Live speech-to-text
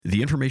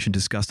The information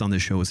discussed on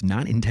this show is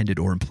not intended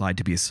or implied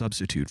to be a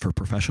substitute for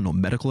professional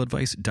medical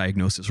advice,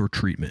 diagnosis, or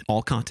treatment.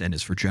 All content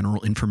is for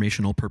general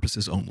informational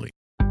purposes only.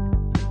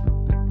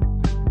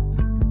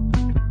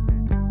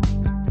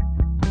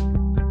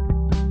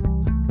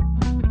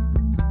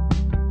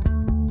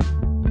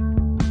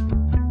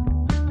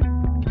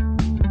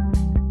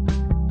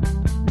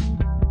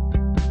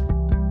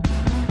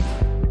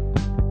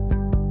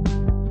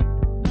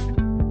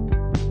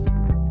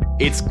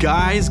 It's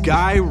Guys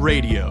Guy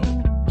Radio.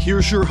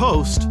 Here's your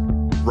host,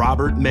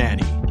 Robert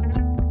Manni.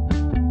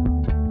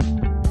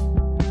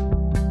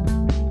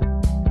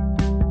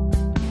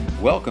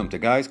 Welcome to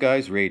Guys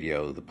Guys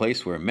Radio, the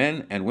place where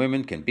men and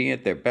women can be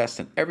at their best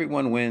and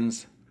everyone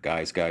wins.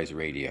 Guys Guys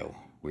Radio.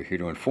 We're here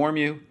to inform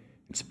you,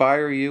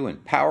 inspire you,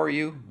 empower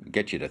you,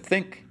 get you to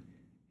think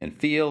and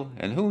feel,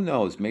 and who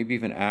knows, maybe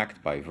even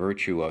act by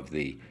virtue of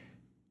the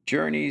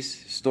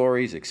journeys,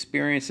 stories,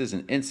 experiences,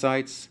 and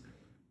insights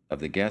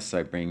of the guests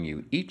I bring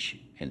you each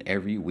and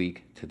every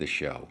week to the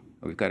show.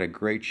 We've got a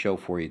great show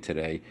for you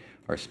today.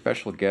 Our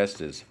special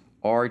guest is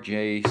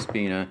R.J.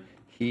 Spina.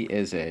 He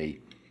is a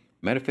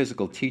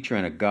metaphysical teacher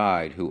and a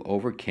guide who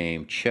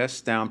overcame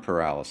chest-down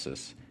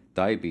paralysis,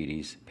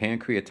 diabetes,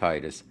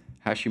 pancreatitis,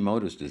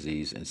 Hashimoto's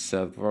disease, and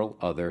several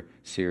other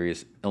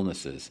serious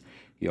illnesses.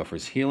 He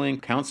offers healing,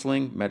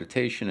 counseling,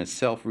 meditation, and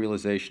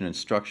self-realization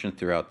instruction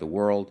throughout the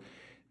world.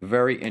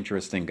 Very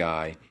interesting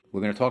guy.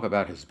 We're going to talk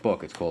about his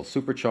book. It's called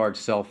Supercharged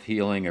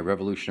Self-Healing, A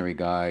Revolutionary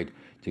Guide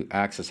to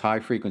Access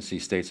High-Frequency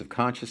States of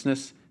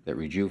Consciousness that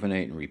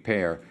Rejuvenate and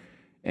Repair.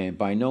 And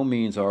by no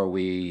means are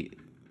we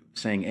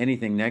saying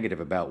anything negative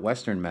about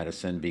Western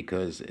medicine,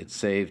 because it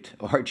saved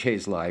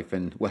RJ's life,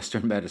 and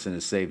Western medicine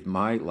has saved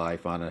my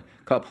life on a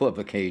couple of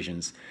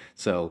occasions.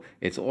 So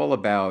it's all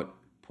about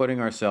putting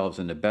ourselves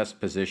in the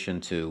best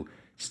position to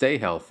stay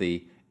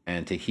healthy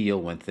and to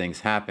heal when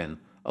things happen,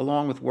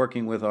 along with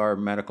working with our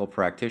medical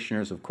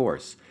practitioners, of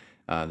course.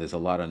 There's a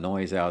lot of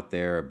noise out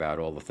there about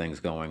all the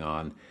things going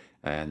on,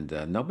 and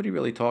nobody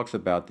really talks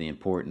about the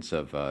importance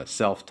of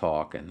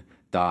self-talk and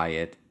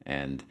diet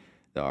and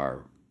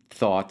our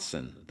thoughts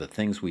and the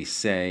things we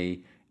say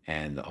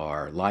and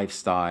our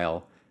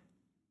lifestyle.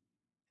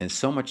 And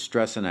so much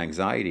stress and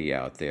anxiety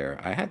out there.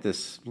 I had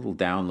this little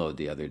download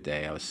the other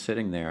day. I was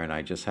sitting there and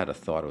I just had a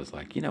thought. It was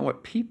like, you know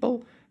what?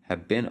 People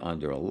have been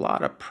under a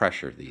lot of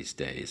pressure these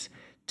days.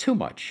 Too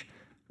much.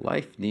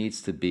 Life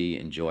needs to be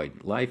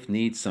enjoyed. Life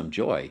needs some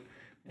joy.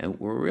 And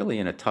we're really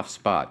in a tough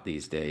spot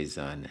these days.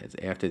 And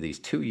after these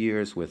 2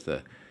 years with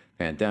the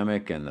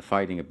pandemic and the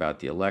fighting about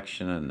the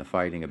election and the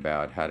fighting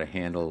about how to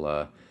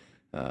handle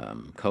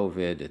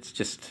COVID, it's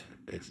just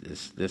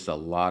a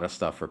lot of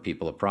stuff for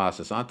people to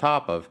process, on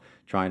top of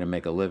trying to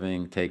make a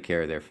living, take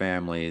care of their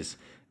families,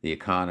 the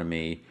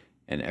economy,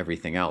 and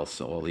everything else,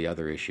 all the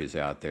other issues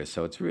out there.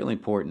 So it's really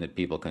important that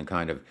people can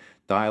kind of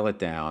dial it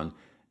down,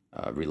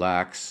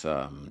 relax,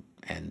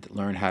 and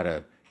learn how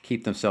to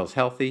keep themselves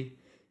healthy,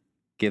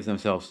 give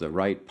themselves the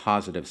right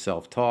positive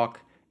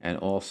self-talk, and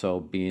also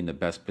be in the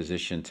best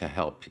position to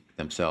help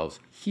themselves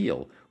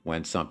heal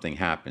when something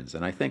happens.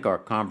 And I think our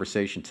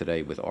conversation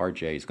today with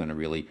RJ is going to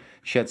really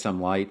shed some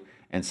light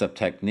and some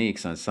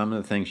techniques on some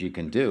of the things you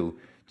can do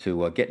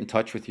to get in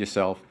touch with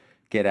yourself,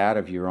 get out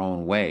of your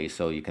own way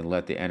so you can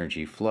let the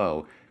energy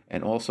flow,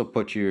 and also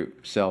put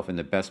yourself in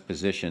the best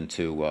position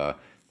to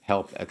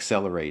help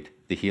accelerate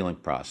the healing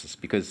process.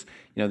 Because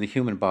the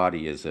human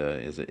body is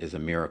a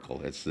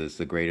miracle. It's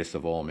the greatest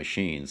of all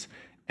machines,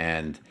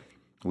 and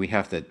we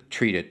have to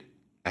treat it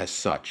as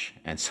such.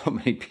 And so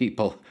many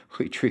people,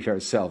 we treat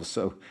ourselves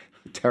so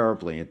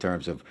terribly in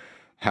terms of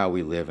how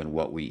we live and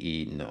what we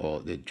eat and all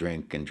the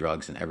drink and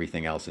drugs and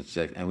everything else.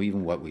 And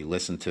even what we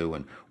listen to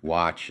and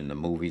watch and the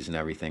movies and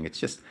everything.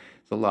 It's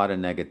a lot of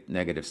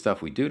negative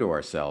stuff we do to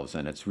ourselves,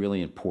 and it's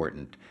really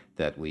important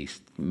that we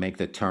make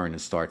the turn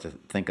and start to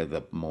think of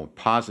the more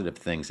positive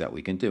things that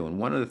we can do. And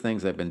one of the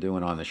things I've been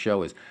doing on the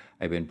show is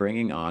I've been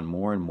bringing on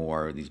more and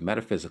more of these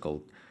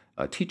metaphysical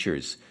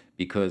teachers,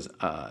 because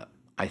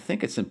I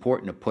think it's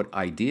important to put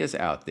ideas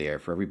out there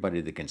for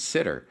everybody to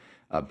consider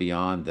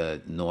beyond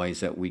the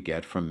noise that we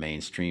get from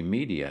mainstream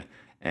media.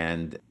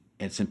 And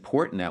it's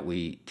important that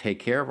we take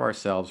care of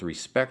ourselves,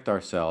 respect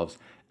ourselves,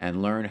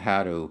 and learn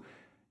how to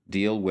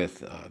deal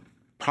with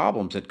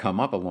problems that come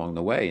up along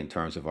the way in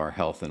terms of our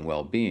health and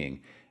well-being.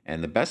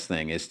 And the best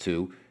thing is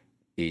to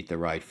eat the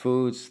right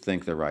foods,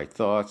 think the right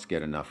thoughts,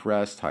 get enough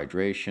rest,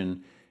 hydration,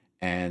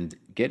 and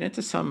get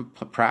into some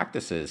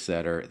practices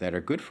that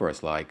are good for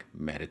us, like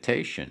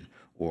meditation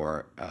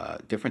or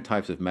different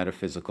types of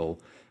metaphysical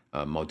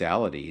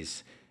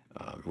modalities,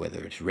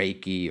 whether it's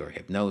Reiki or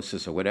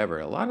hypnosis or whatever.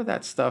 A lot of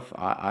that stuff,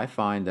 I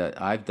find that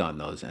I've done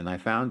those, and I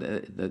found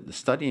that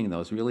studying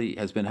those really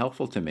has been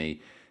helpful to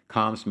me,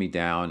 calms me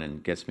down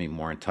and gets me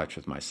more in touch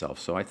with myself.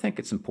 So I think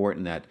it's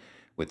important that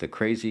with the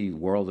crazy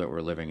world that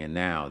we're living in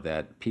now,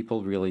 that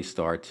people really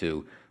start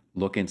to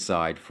look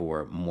inside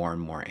for more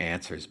and more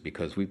answers,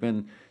 because we've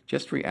been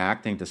just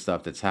reacting to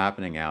stuff that's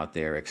happening out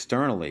there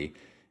externally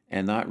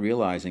and not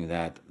realizing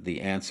that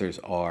the answers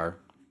are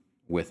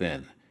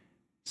within.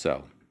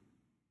 So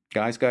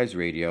Guys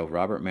Radio,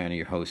 Robert Manny,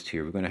 your host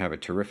here. We're going to have a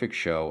terrific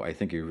show. I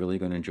think you're really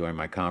going to enjoy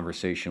my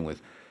conversation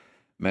with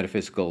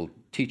metaphysical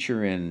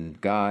teacher and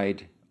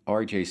guide,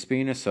 R.J.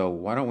 Spina. So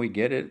why don't we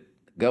get it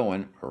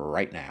going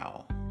right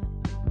now?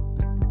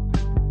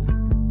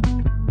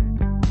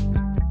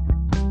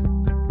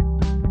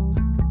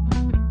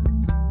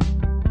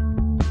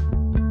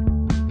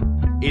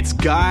 It's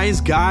Guys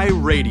Guy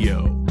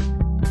Radio.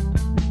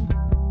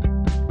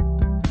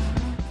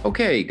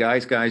 Okay,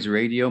 Guys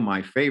Radio,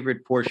 my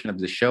favorite portion of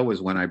the show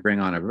is when I bring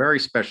on a very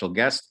special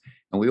guest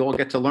and we all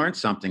get to learn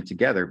something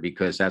together,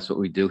 because that's what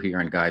we do here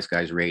on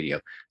Guys Radio.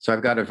 So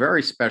I've got a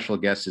very special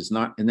guest. His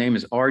name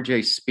is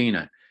R.J.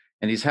 Spina,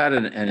 and he's had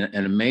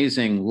an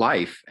amazing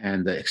life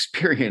and the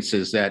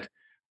experiences that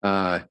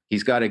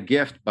he's got a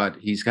gift, but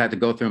he's had to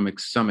go through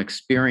some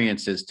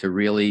experiences to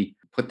really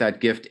put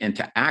that gift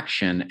into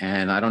action.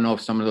 And I don't know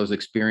if some of those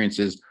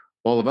experiences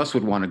all of us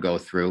would want to go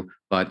through,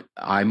 but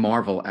I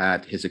marvel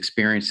at his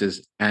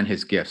experiences and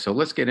his gifts. So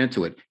let's get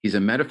into it. He's a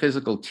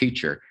metaphysical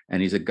teacher,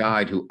 and he's a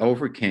guide who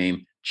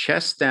overcame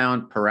chest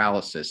down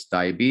paralysis,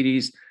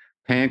 diabetes,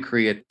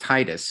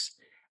 pancreatitis,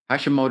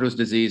 Hashimoto's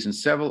disease, and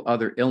several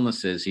other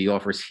illnesses. He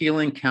offers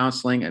healing,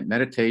 counseling, and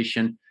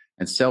meditation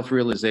and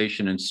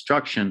self-realization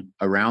instruction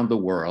around the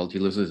world. He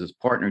lives with his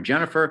partner,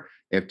 Jennifer.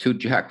 They have 2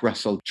 Jack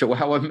Russell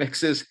Chihuahua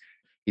mixes.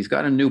 He's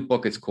got a new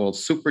book. It's called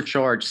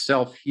Supercharged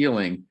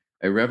Self-Healing,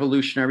 a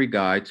revolutionary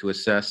guide to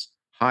assess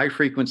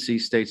high-frequency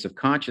states of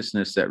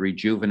consciousness that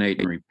rejuvenate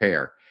and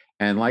repair.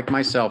 And like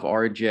myself,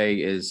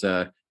 RJ is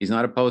he's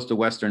not opposed to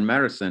Western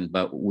medicine,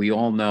 but we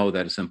all know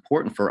that it's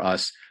important for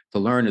us to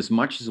learn as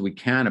much as we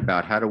can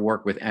about how to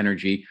work with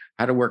energy,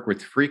 how to work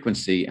with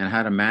frequency, and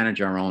how to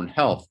manage our own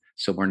health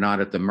so we're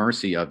not at the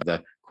mercy of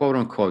the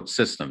quote-unquote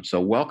system.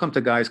 So welcome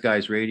to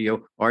Guys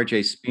Radio,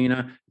 RJ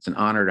Spina. It's an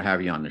honor to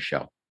have you on the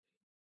show.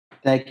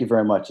 Thank you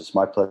very much. It's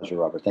my pleasure,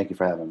 Robert. Thank you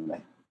for having me.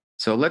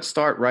 So let's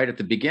start right at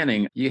the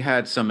beginning. You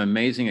had some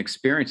amazing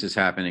experiences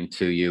happening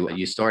to you.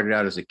 You started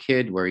out as a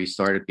kid where you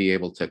started to be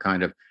able to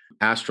kind of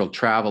astral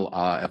travel,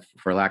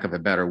 for lack of a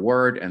better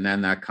word. And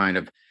then that kind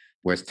of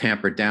was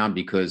tampered down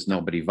because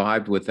nobody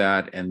vibed with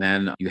that. And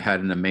then you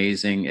had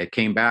it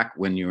came back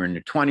when you were in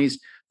your 20s,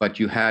 but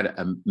you had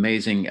an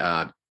amazing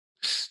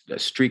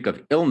streak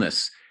of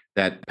illness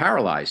that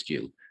paralyzed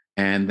you.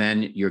 And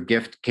then your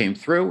gift came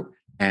through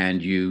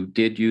and you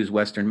did use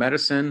Western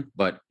medicine,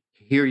 but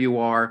here you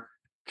are,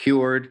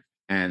 cured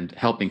and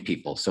helping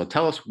people. So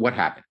tell us what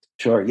happened.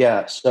 Sure.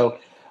 Yeah. So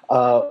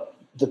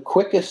the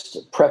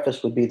quickest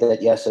preface would be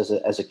that, yes,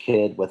 as a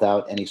kid,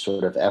 without any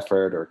sort of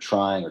effort or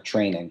trying or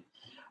training,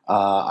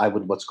 I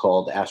would what's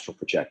called astral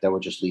project. I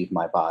would just leave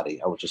my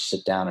body. I would just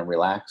sit down and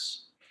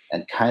relax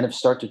and kind of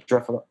start to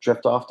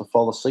drift off to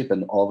fall asleep.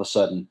 And all of a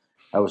sudden,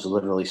 I was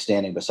literally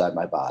standing beside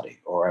my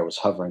body, or I was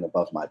hovering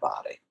above my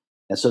body.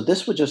 And so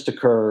this would just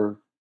occur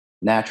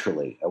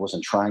naturally. I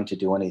wasn't trying to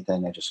do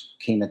anything. I just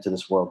came into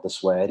this world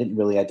this way. I didn't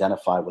really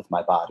identify with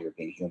my body or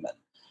being human.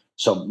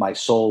 So my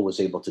soul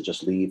was able to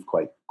just leave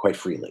quite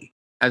freely.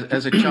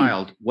 As a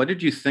child, what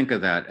did you think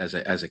of that as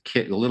a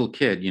kid, a little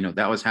kid,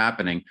 that was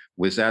happening?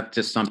 Was that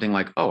just something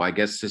like, oh, I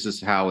guess this is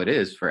how it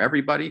is for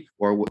everybody?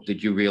 Or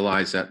did you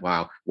realize that,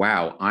 wow,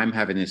 I'm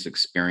having this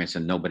experience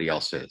and nobody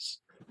else is?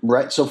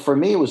 Right. So for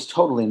me, it was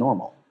totally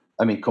normal.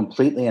 I mean,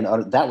 completely and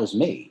utter, that was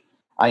me.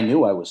 I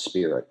knew I was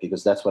spirit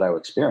because that's what I would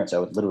experience. I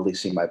would literally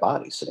see my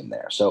body sitting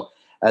there. So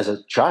as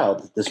a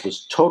child, this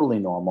was totally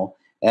normal.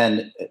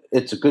 And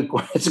it's a good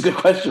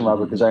question,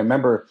 Robert, because I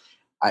remember,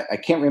 I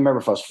can't remember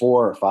if I was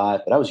 4 or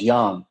 5, but I was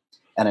young.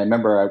 And I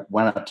remember I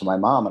went up to my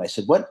mom and I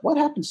said, what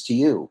happens to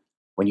you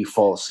when you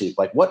fall asleep?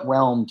 Like, what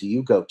realm do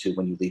you go to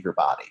when you leave your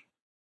body?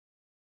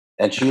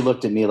 And she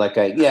looked at me like,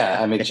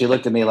 she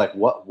looked at me like,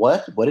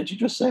 what did you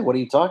just say? What are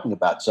you talking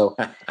about? So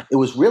it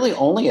was really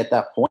only at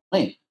that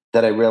point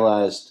that I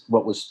realized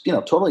what was,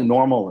 totally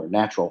normal or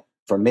natural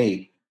for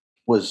me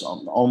was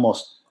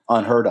almost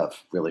unheard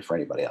of, really, for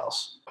anybody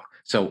else.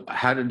 So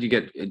how did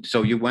you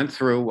so you went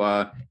through,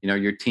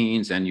 your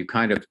teens and you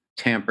kind of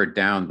tampered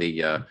down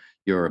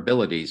your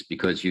abilities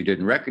because you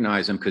didn't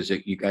recognize them because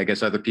I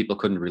guess other people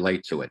couldn't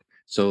relate to it.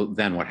 So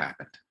then what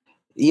happened?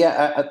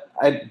 Yeah,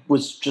 I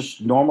was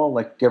just normal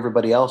like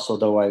everybody else,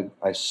 although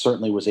I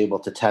certainly was able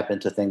to tap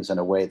into things in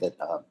a way that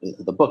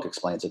the book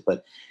explains it,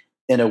 but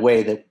in a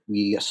way that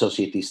we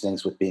associate these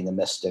things with being a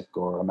mystic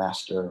or a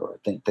master or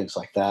things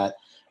like that.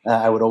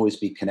 I would always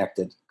be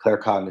connected.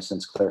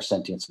 Claircognizance,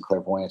 clairsentience, and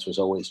clairvoyance was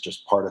always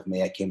just part of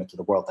me. I came into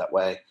the world that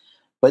way.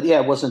 But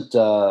yeah, it wasn't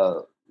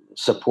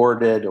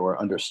supported or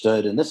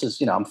understood. And this is,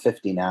 I'm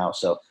 50 now,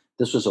 so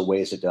this was a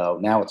ways ago.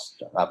 Now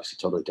it's obviously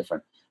totally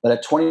different. But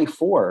at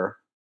 24,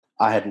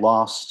 I had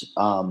lost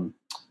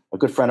a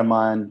good friend of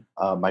mine,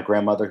 my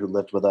grandmother who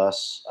lived with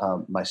us,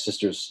 my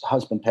sister's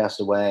husband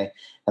passed away,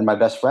 and my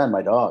best friend,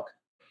 my dog,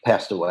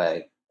 passed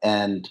away.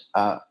 And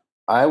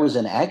I was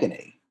in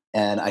agony.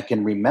 And I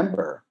can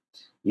remember,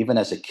 even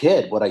as a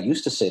kid, what I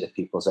used to say to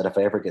people is that if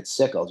I ever get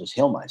sick, I'll just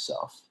heal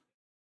myself,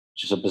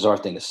 which is a bizarre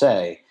thing to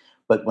say.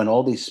 But when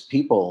all these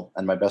people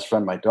and my best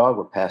friend, my dog,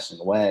 were passing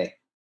away,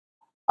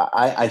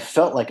 I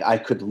felt like I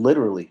could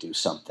literally do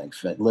something,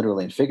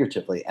 literally and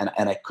figuratively, and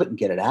I couldn't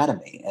get it out of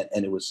me,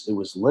 and it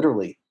was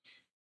literally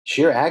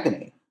sheer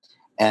agony,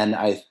 and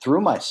I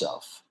threw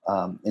myself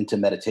into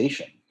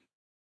meditation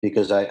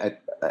because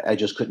I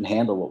just couldn't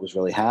handle what was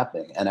really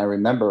happening. And I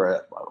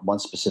remember one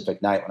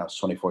specific night when I was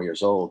 24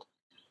 years old,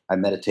 I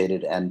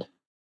meditated, and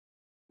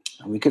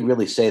we could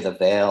really say the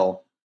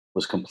veil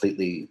was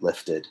completely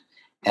lifted,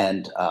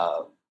 and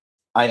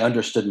I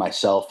understood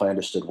myself. I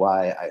understood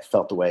why I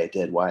felt the way I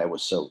did, why I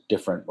was so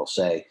different, we'll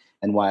say,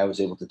 and why I was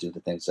able to do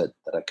the things that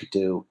I could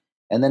do.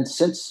 And then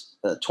since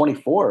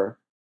 24,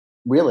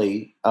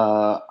 really,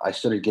 I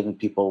started giving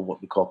people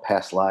what we call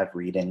past live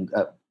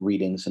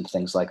readings and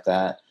things like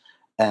that.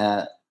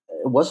 Uh,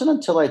 it wasn't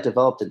until I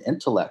developed an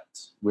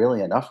intellect,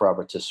 really enough,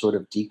 Robert, to sort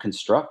of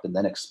deconstruct and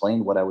then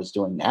explain what I was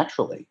doing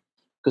naturally,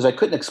 because I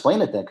couldn't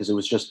explain it then because it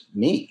was just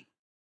me.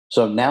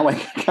 So now I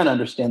kind of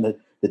understand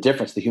the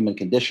difference, the human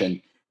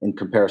condition in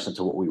comparison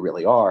to what we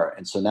really are.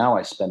 And so now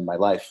I spend my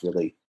life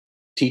really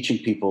teaching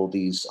people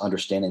these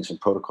understandings and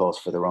protocols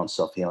for their own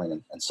self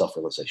healing and self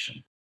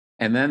realization.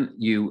 And then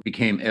you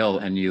became ill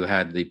and you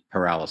had the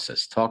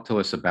paralysis. Talk to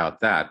us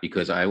about that,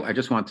 because I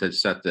just want to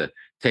set the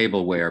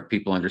table where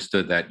people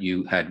understood that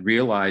you had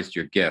realized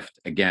your gift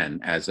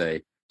again as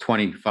a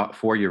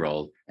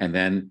 24-year-old, and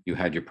then you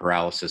had your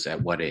paralysis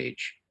at what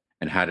age?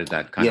 And how did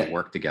that kind of Yeah.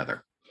 work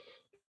together?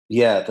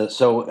 Yeah.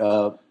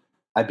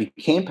 I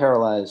became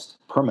paralyzed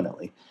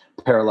permanently,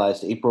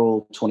 paralyzed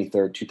April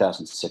 23rd,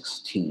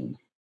 2016.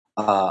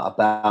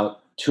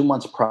 About 2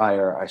 months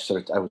prior, I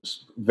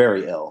was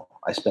very ill.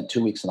 I spent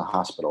 2 weeks in the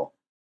hospital,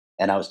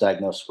 and I was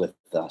diagnosed with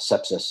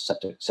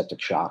sepsis,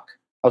 septic shock.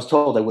 I was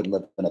told I wouldn't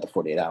live another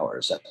 48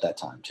 hours at that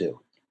time,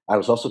 too. I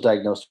was also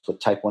diagnosed with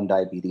type 1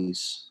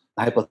 diabetes,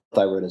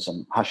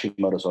 hypothyroidism,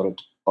 Hashimoto's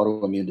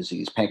autoimmune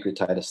disease,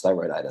 pancreatitis,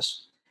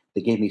 thyroiditis.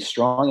 They gave me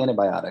strong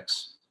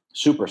antibiotics,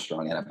 super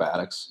strong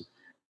antibiotics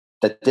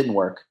that didn't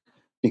work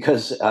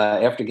because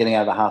after getting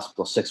out of the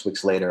hospital 6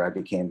 weeks later, I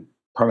became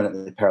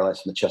permanently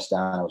paralyzed from the chest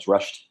down. I was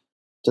rushed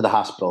to the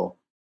hospital.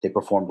 They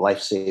performed life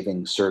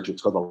saving surgery.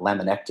 It's called a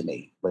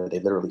laminectomy, where they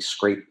literally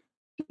scrape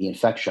the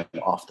infection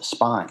off the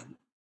spine.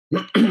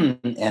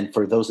 And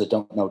for those that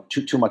don't know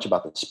too much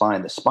about the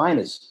spine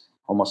is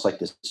almost like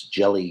this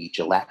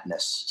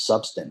gelatinous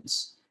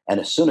substance. And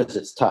as soon as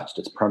it's touched,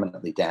 it's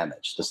permanently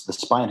damaged. The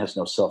spine has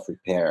no self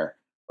repair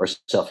or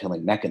self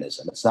healing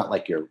mechanism. It's not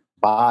like your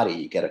body,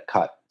 you get a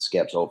cut, it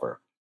scabs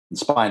over. The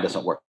spine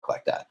doesn't work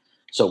like that.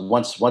 So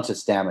once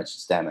it's damaged,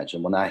 it's damaged.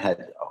 And when I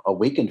had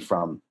awakened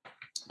from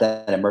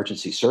that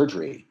emergency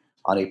surgery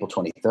on April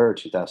 23rd,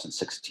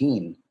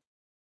 2016,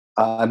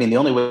 I mean, the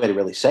only way to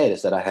really say it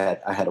is that I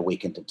had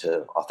awakened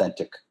into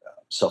authentic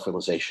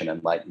self-realization,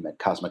 enlightenment,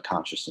 cosmic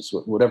consciousness,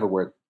 whatever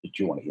word that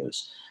you want to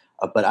use.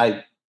 But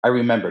I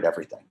remembered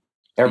everything.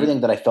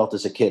 Everything that I felt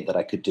as a kid that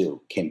I could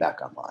do came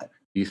back online.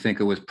 Do you think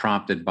it was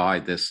prompted by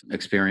this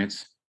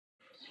experience?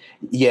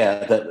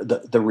 Yeah,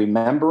 the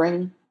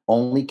remembering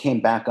only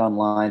came back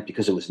online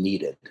because it was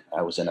needed.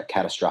 I was in a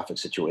catastrophic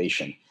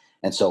situation.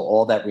 And so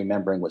all that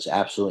remembering was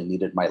absolutely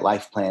needed. My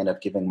life plan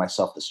of giving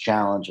myself this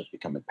challenge of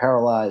becoming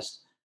paralyzed.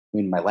 I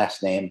mean, my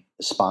last name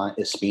is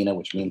Spina,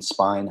 which means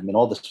spine. I mean,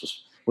 all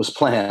this was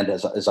planned,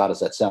 as odd as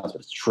that sounds,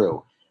 but it's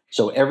true.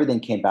 So everything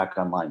came back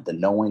online, the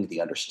knowing,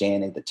 the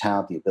understanding, the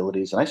talent, the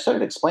abilities. And I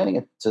started explaining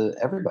it to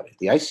everybody.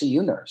 The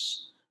ICU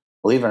nurse,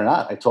 believe it or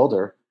not, I told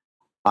her,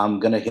 I'm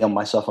going to heal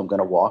myself. I'm going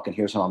to walk, and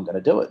here's how I'm going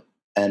to do it.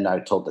 And I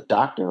told the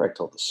doctor, I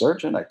told the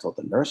surgeon, I told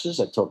the nurses,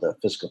 I told the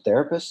physical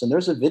therapist, and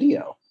there's a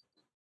video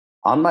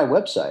on my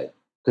website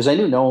because I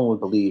knew no one would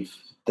believe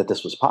that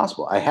this was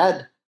possible. I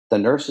had the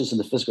nurses and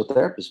the physical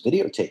therapists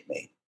videotape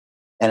me,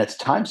 and it's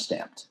time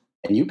stamped.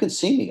 And you can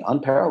see me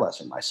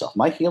unparalyzing myself.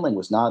 My healing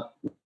was not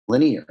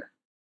linear.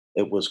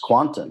 It was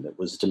quantum, it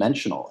was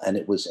dimensional, and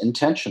it was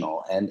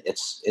intentional, and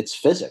it's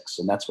physics.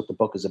 And that's what the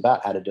book is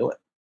about, how to do it.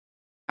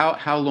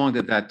 How long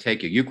did that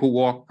take you? You could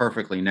walk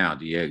perfectly now.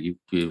 Do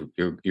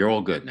you're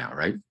all good now,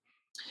 right?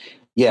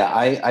 Yeah,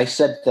 I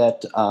said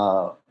that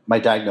my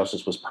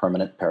diagnosis was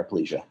permanent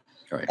paraplegia.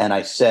 Right. And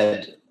I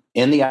said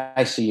in the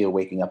ICU,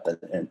 waking up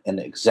that in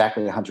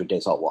exactly 100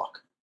 days, I'll walk.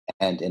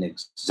 And in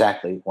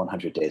exactly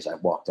 100 days, I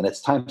walked. And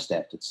it's time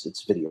stamped.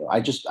 It's video. I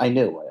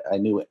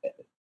knew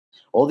it.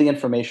 All the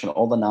information,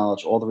 all the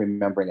knowledge, all the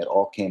remembering, it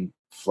all came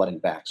flooding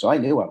back. So I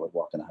knew I would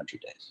walk in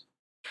 100 days.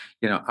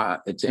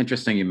 It's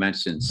interesting you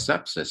mentioned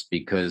sepsis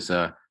because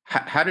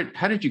how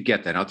did you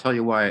get that? I'll tell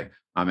you why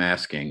I'm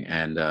asking,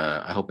 and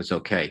I hope it's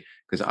okay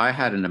because I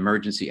had an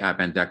emergency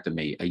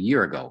appendectomy a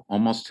year ago,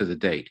 almost to the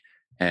date,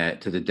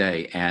 to the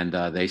day, and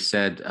they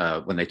said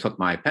when they took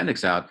my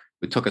appendix out,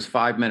 it took us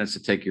 5 minutes to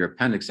take your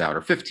appendix out,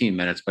 or 15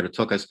 minutes, but it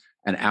took us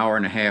an hour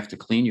and a half to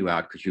clean you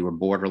out because you were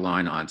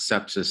borderline on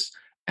sepsis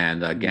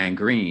and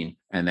gangrene,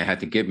 and they had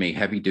to give me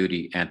heavy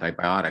duty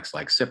antibiotics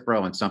like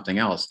Cipro and something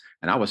else,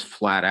 and I was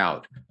flat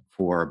out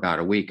for about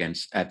a week. And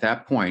at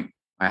that point,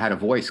 I had a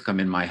voice come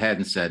in my head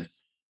and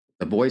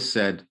the voice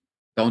said,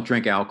 don't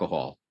drink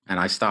alcohol. And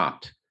I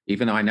stopped,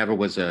 even though I never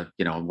was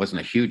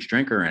wasn't a huge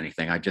drinker or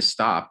anything. I just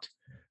stopped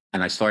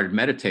and I started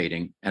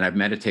meditating, and I've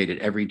meditated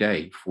every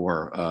day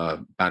for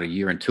about a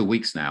year and 2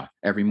 weeks now,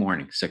 every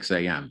morning, 6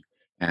 a.m.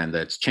 And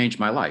it's changed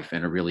my life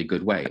in a really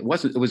good way. It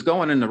was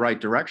going in the right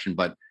direction,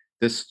 but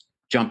this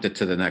jumped it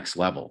to the next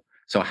level.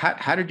 So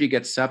how did you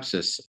get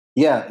sepsis?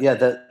 Yeah.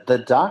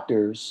 The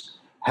doctors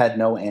had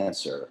no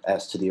answer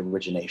as to the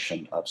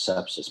origination of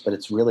sepsis, but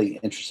it's really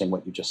interesting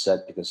what you just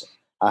said because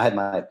I had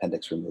my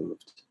appendix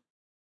removed.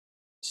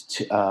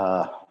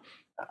 I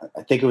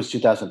think it was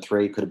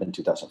 2003, could have been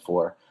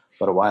 2004,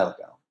 but a while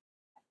ago.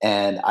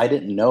 And I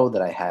didn't know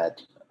that I had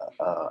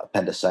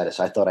appendicitis.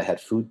 I thought I had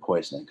food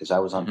poisoning because I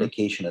was on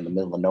vacation in the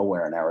middle of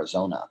nowhere in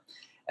Arizona.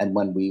 And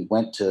when we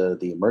went to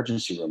the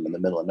emergency room in the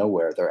middle of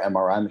nowhere, their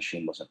MRI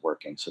machine wasn't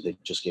working. So they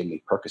just gave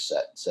me Percocet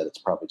and said it's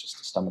probably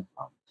just a stomach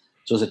problem.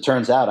 So as it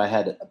turns out, I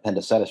had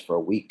appendicitis for a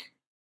week.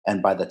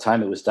 And by the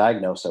time it was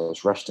diagnosed, I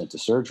was rushed into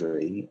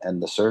surgery.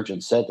 And the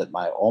surgeon said that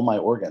all my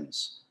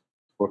organs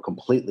were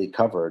completely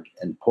covered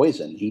in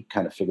poison. He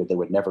kind of figured they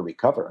would never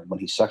recover. And when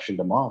he suctioned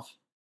them off,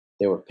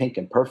 they were pink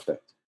and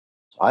perfect.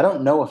 So I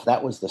don't know if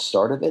that was the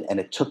start of it. And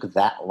it took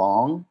that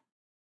long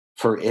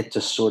for it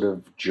to sort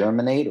of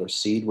germinate or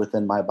seed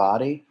within my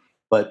body.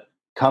 But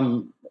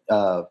come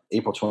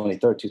April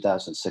 23rd,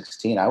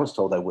 2016, I was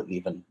told I wouldn't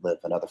even live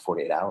another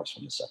 48 hours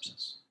from the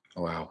sepsis.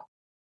 Wow.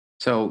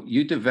 So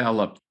you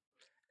developed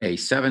a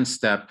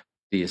 7-step,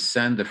 the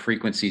Ascend the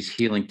Frequencies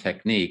healing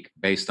technique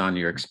based on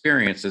your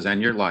experiences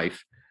and your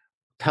life.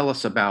 Tell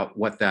us about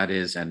what that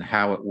is and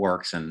how it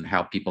works and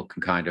how people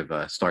can kind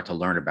of start to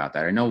learn about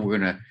that. I know we're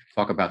going to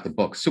talk about the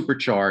book,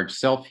 Supercharged,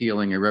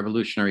 Self-Healing, a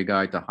Revolutionary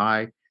Guide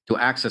to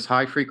Access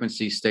High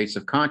Frequency States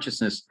of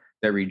Consciousness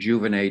that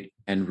Rejuvenate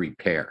and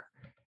Repair.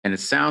 And it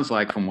sounds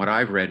like from what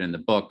I've read in the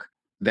book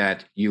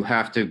that you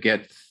have to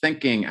get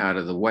thinking out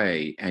of the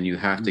way and you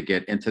have to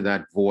get into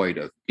that void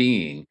of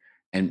being.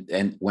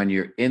 And when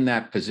you're in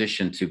that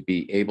position to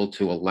be able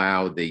to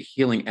allow the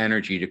healing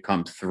energy to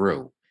come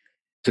through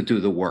to do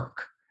the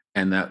work,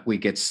 and that we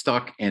get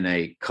stuck in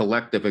a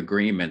collective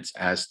agreement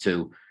as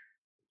to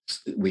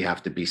we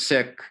have to be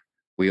sick,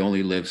 we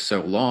only live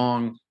so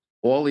long,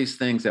 all these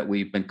things that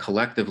we've been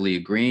collectively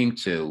agreeing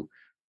to,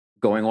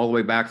 going all the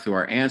way back through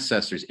our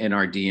ancestors in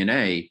our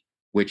DNA,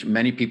 which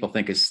many people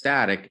think is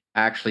static,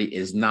 actually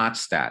is not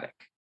static.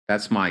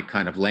 That's my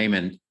kind of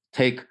layman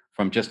take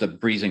from just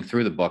breezing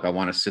through the book. I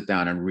want to sit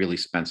down and really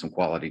spend some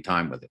quality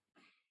time with it.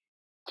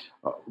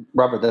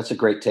 Robert, that's a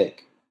great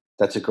take.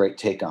 That's a great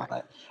take on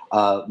it.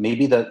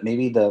 Maybe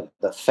the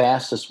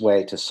fastest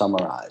way to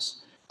summarize.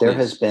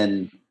 There's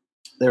been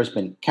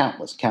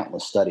countless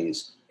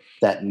studies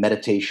that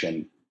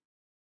meditation.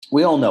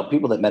 We all know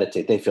people that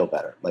meditate, they feel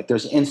better. Like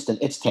there's instant,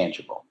 it's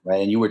tangible,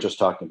 right? And you were just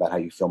talking about how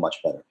you feel much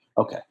better.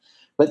 Okay,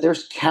 but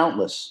there's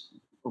countless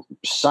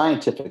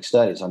scientific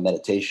studies on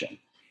meditation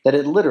that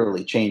it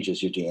literally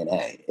changes your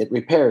DNA. It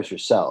repairs your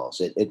cells.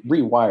 It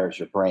rewires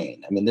your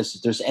brain. I mean,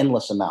 there's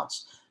endless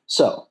amounts.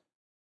 So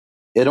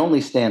it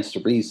only stands to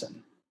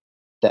reason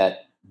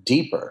that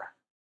deeper,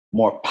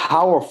 more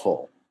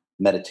powerful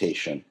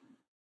meditation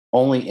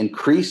only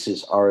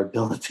increases our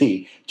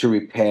ability to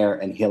repair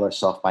and heal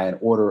ourselves by an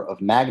order of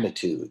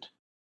magnitude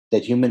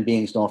that human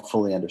beings don't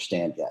fully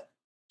understand yet.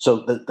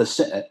 So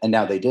and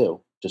now they do.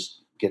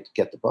 Just get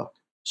the book.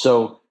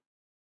 So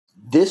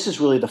this is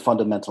really the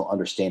fundamental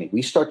understanding.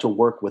 We start to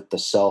work with the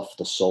self,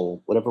 the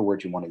soul, whatever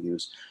word you want to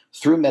use,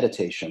 through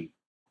meditation.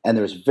 And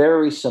there's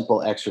very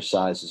simple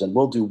exercises, and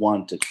we'll do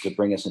one to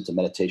bring us into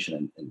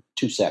meditation in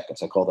 2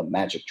 seconds. I call them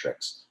magic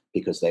tricks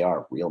because they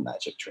are real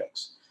magic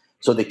tricks.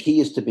 So the key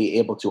is to be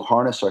able to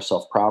harness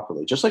ourselves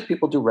properly, just like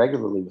people do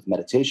regularly with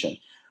meditation.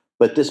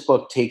 But this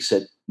book takes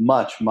it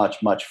much,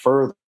 much, much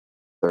further.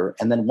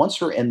 And then once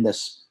we're in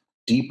this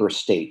deeper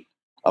state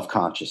of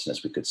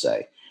consciousness, we could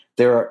say,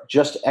 there are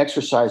just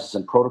exercises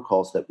and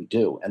protocols that we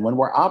do. And when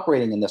we're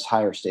operating in this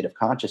higher state of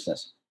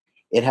consciousness,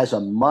 it has a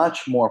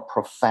much more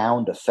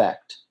profound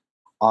effect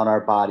on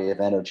our body of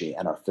energy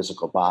and our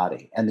physical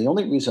body. And the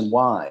only reason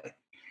why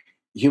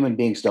human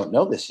beings don't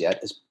know this yet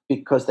is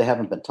because they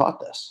haven't been taught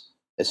this.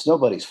 It's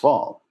nobody's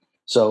fault.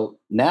 So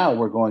now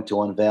we're going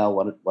to unveil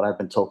what I've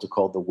been told to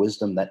call the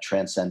wisdom that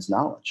transcends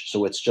knowledge.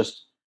 So it's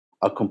just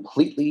a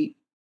completely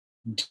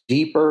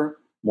deeper,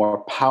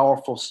 more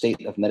powerful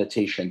state of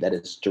meditation that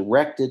is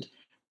directed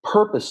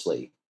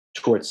purposely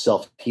towards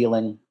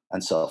self-healing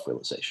and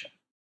self-realization.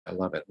 I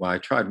love it. Well, I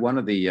tried one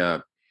of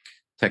the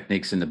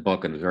techniques in the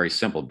book, and it was very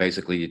simple.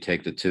 Basically, you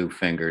take the 2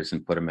 fingers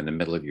and put them in the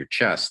middle of your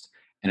chest,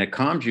 and it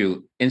calms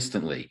you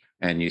instantly,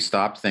 and you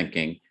stop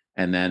thinking,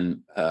 and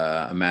then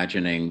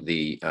imagining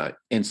the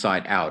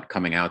inside out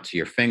coming out to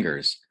your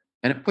fingers,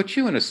 and it puts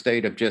you in a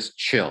state of just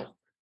chill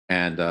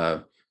and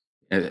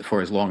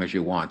for as long as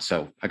you want.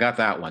 So I got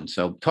that one.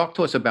 So talk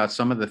to us about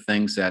some of the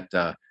things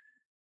that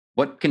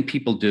what can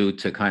people do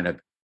to kind of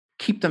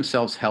keep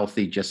themselves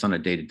healthy just on a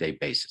day-to-day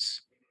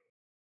basis?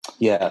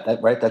 Yeah,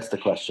 right. That's the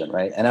question,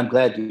 right? And I'm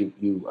glad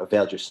you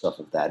availed yourself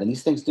of that. And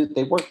these things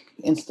they work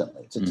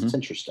instantly. It's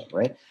interesting,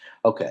 right?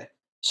 Okay.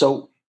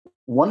 So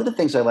one of the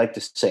things I like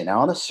to say now,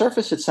 on the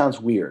surface, it sounds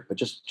weird, but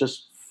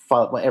just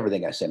follow, well,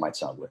 everything I say might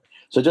sound weird.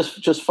 So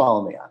just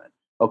follow me on it.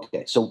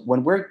 Okay. So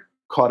when we're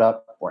caught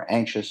up, we're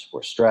anxious,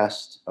 we're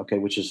stressed, okay,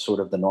 which is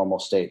sort of the normal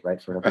state,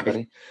 right, for Right.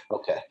 everybody.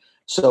 Okay.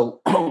 So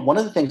one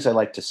of the things I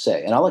like to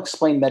say, and I'll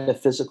explain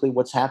metaphysically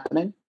what's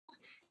happening,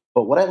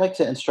 but what I like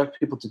to instruct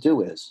people to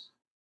do is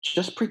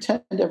just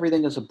pretend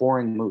everything is a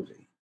boring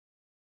movie.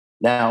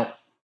 Now,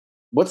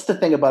 what's the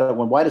thing about it?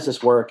 Why does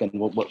this work, and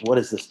what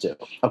does this do?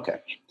 Okay,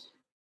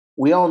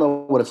 we all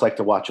know what it's like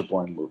to watch a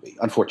boring movie.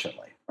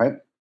 Unfortunately, right?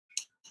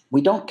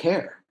 We don't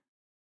care.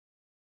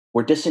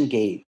 We're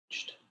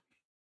disengaged.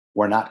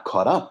 We're not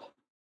caught up.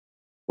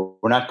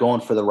 We're not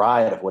going for the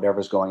ride of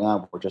whatever's going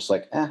on. We're just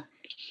like,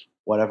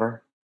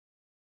 whatever.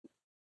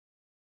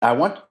 I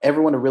want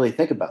everyone to really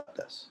think about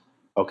this,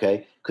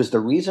 okay? Because the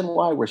reason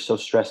why we're so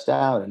stressed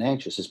out and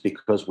anxious is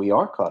because we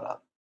are caught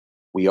up.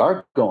 We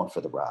are going for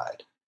the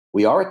ride.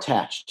 We are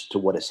attached to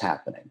what is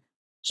happening.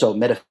 So,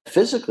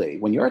 metaphysically,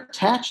 when you're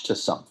attached to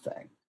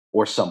something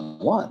or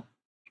someone,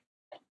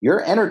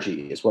 your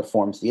energy is what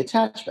forms the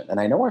attachment. And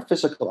I know our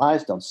physical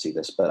eyes don't see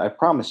this, but I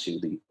promise you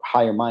the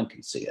higher mind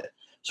can see it.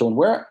 So, when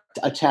we're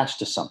attached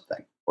to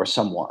something or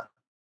someone,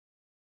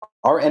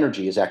 our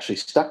energy is actually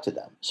stuck to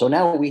them. So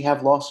now we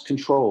have lost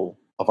control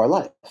of our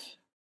life.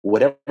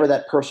 Whatever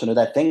that person or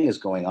that thing is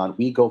going on,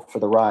 we go for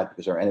the ride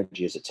because our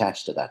energy is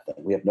attached to that thing.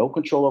 We have no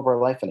control over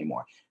our life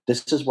anymore.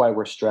 This is why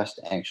we're stressed,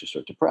 anxious,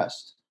 or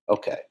depressed.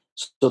 Okay.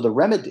 So the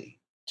remedy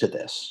to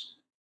this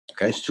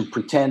Okay. is to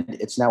pretend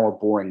it's now a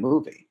boring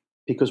movie.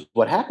 Because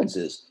what happens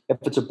is, if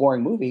it's a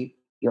boring movie,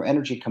 your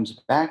energy comes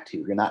back to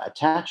you. You're not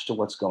attached to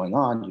what's going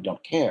on. You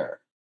don't care.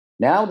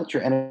 Now that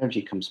your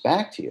energy comes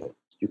back to you,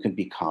 you can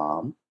be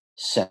calm,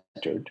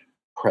 centered,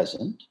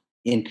 present,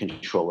 in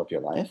control of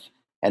your life.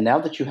 And now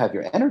that you have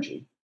your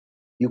energy,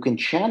 you can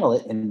channel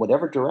it in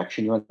whatever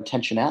direction your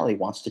intentionality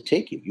wants to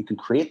take you. You can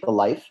create the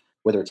life,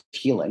 whether it's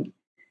healing,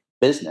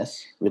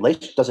 business,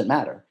 relationship, doesn't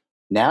matter.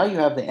 Now you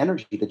have the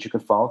energy that you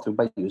can follow through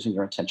by using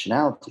your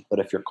intentionality. But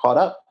if you're caught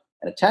up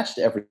and attached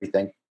to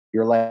everything,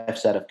 your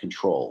life's out of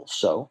control.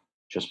 So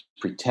just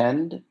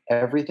pretend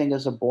everything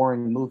is a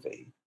boring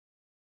movie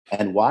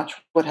and watch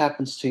what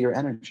happens to your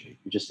energy.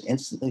 You just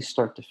instantly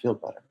start to feel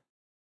better.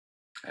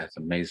 That's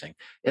amazing.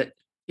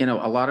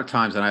 A lot of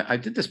times, and I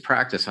did this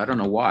practice, I don't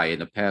know why, in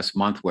the past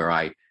month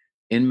where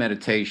in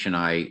meditation,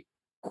 I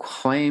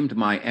claimed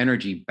my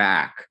energy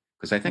back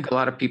because I think a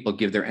lot of people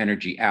give their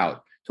energy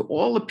out to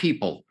all the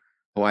people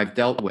who I've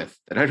dealt with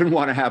that I didn't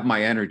want to have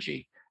my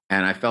energy.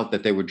 And I felt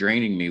that they were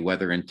draining me,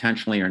 whether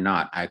intentionally or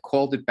not. I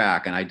called it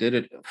back and I did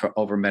it for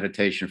over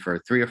meditation for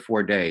 3 or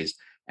 4 days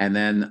and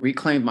then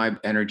reclaimed my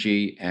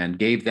energy and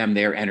gave them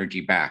their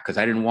energy back because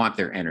I didn't want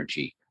their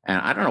energy.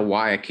 And I don't know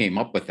why I came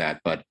up with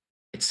that, but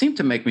it seemed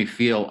to make me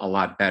feel a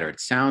lot better. It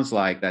sounds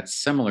like that's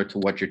similar to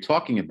what you're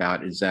talking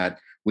about, is that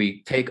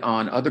we take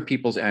on other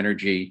people's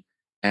energy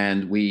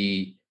and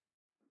we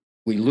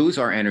lose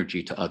our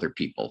energy to other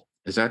people.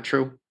 Is that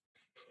true?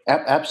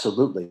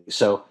 Absolutely.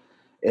 So,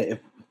 if,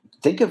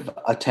 think of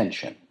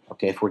attention.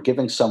 Okay, if we're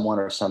giving someone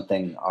or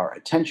something our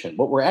attention,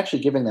 what we're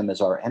actually giving them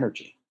is our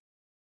energy.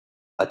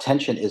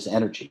 Attention is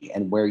energy,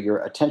 and where your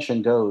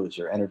attention goes,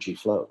 your energy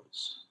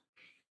flows.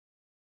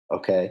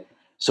 Okay,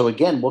 so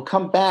again, we'll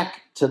come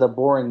back to the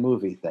boring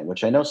movie thing,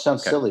 which I know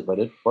sounds Okay. silly, but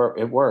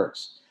it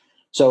works.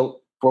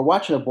 So, if we're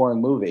watching a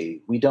boring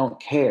movie, we don't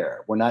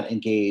care. We're not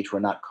engaged. We're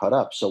not caught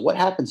up. So, what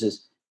happens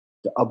is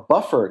a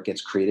buffer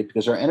gets created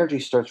because our energy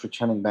starts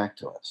returning back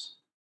to us.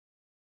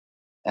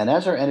 And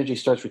as our energy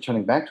starts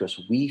returning back to us,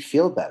 we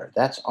feel better.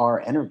 That's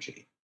our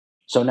energy.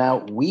 So now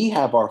we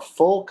have our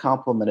full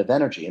complement of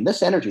energy. And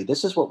this energy,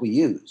 this is what we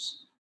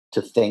use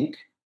to think,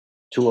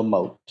 to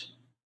emote,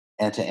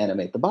 and to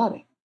animate the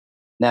body.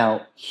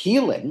 Now,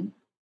 healing,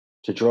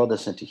 to draw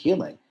this into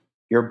healing,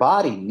 your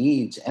body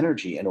needs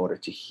energy in order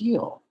to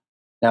heal.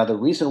 Now, the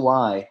reason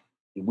why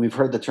we've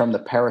heard the term the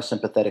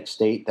parasympathetic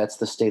state, that's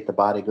the state the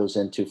body goes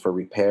into for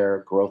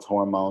repair, growth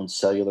hormones,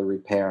 cellular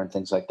repair, and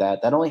things like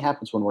that. That only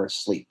happens when we're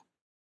asleep.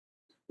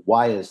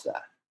 Why is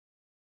that?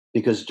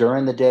 Because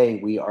during the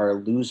day, we are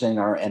losing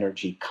our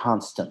energy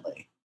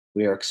constantly.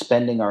 We are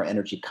expending our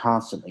energy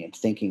constantly in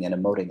thinking and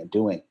emoting and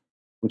doing,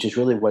 which is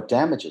really what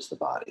damages the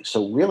body.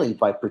 So, really,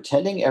 by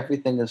pretending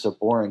everything is a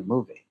boring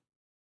movie,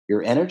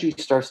 your energy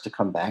starts to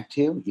come back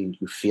to you.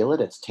 You feel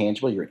it, it's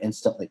tangible, you're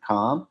instantly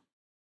calm.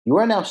 You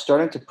are now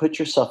starting to put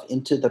yourself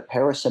into the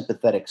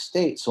parasympathetic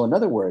state. So, in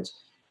other words,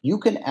 you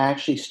can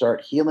actually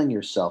start healing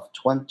yourself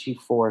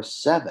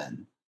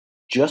 24/7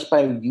 just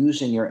by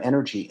using your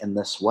energy in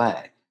this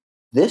way.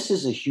 This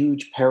is a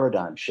huge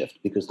paradigm shift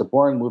because the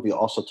boring movie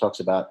also talks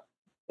about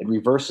it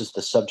reverses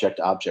the subject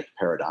object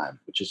paradigm,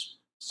 which is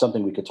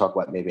something we could talk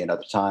about maybe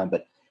another time.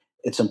 But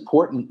it's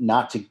important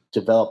not to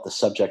develop the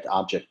subject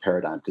object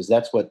paradigm because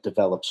that's what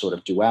develops sort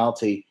of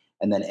duality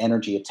and then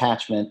energy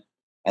attachment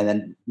and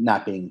then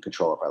not being in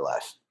control of our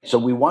life. So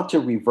we want to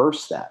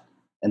reverse that.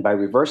 And by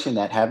reversing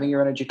that, having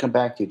your energy come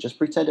back to you, just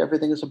pretend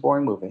everything is a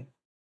boring movie.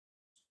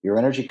 Your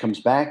energy comes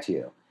back to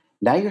you.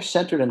 Now you're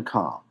centered and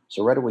calm.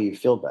 So right away you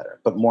feel better.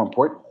 But more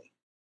importantly,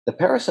 the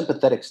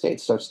parasympathetic state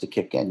starts to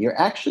kick in. You're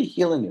actually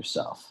healing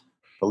yourself,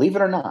 believe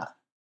it or not.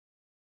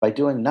 by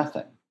doing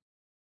nothing,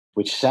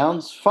 which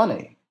sounds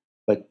funny,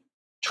 but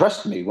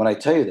trust me when I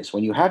tell you this,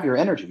 when you have your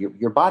energy,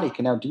 your body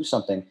can now do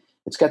something.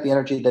 It's got the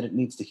energy that it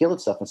needs to heal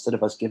itself instead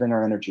of us giving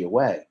our energy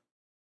away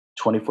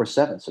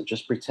 24/7. So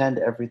just pretend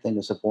everything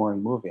is a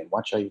boring movie and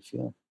watch how you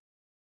feel.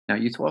 Now,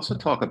 you also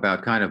talk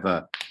about kind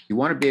of you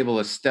want to be able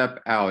to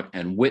step out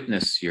and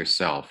witness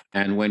yourself.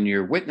 And when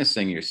you're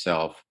witnessing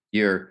yourself,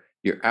 you're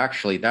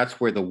actually, that's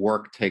where the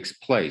work takes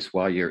place.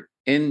 While you're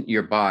in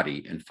your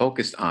body and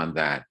focused on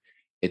that,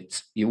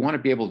 it's, you want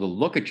to be able to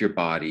look at your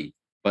body,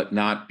 but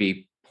not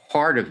be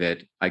part of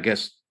it, I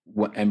guess,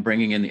 and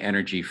bringing in the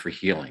energy for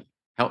healing.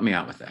 Help me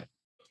out with that.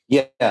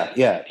 Yeah,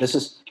 yeah. This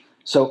is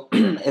so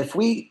if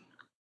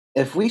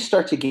we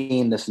start to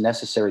gain this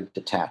necessary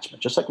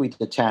detachment, just like we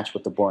detach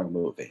with the boring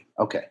movie,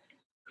 okay,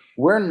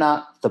 we're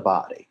not the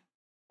body.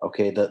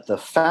 Okay, the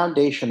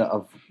foundation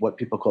of what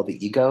people call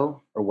the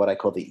ego, or what I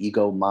call the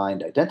ego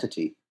mind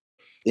identity,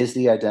 is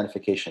the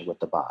identification with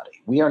the body.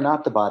 We are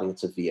not the body,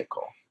 it's a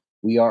vehicle.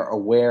 We are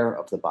aware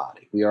of the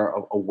body. We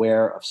are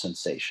aware of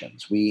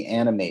sensations. We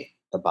animate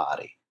the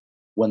body.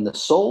 When the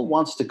soul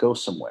wants to go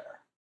somewhere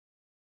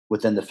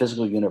within the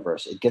physical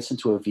universe, it gets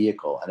into a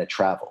vehicle and it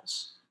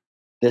travels.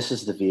 This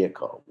is the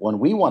vehicle. When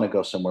we want to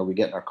go somewhere, we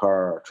get in our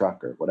car or our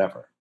truck or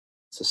whatever.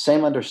 It's the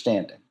same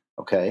understanding,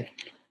 okay?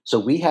 So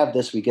we have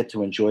this, we get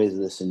to enjoy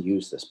this and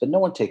use this, but no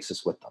one takes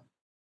us with them.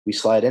 We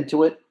slide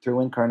into it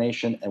through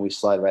incarnation and we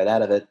slide right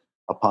out of it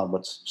upon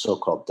what's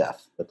so-called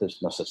death, but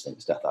there's no such thing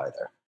as death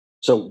either.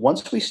 So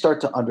once we start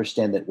to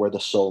understand that we're the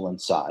soul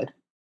inside,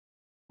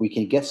 we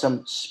can get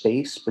some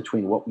space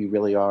between what we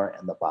really are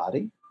and the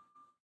body.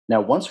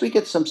 Now, once we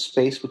get some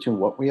space between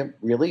what we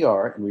really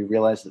are and we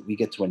realize that we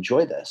get to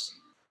enjoy this,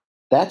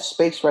 that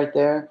space right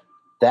there,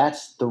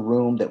 that's the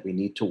room that we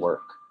need to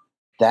work.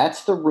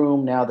 That's the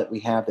room now that we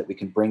have that we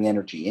can bring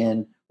energy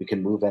in, we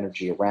can move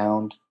energy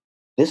around.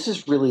 This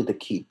is really the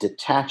key.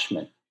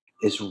 Detachment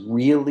is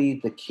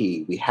really the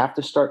key. We have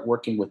to start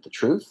working with the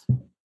truth.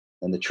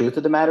 And the truth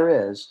of the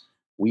matter is,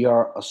 we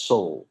are a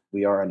soul.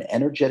 We are an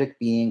energetic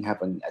being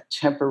having a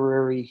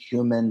temporary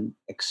human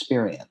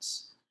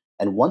experience.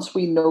 And once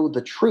we know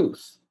the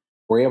truth,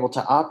 we're able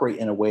to operate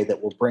in a way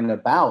that will bring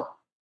about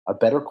a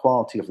better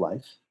quality of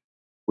life,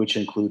 which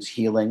includes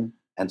healing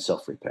and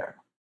self-repair.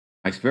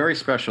 My very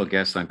special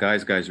guest on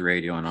Guys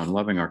Radio, and I'm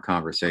loving our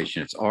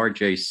conversation. It's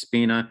RJ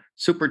Spina,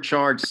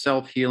 Supercharged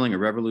Self-Healing, a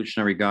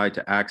revolutionary guide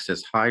to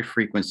access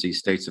high-frequency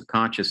states of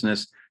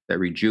consciousness that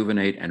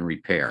rejuvenate and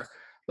repair.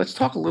 Let's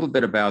talk a little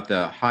bit about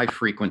the high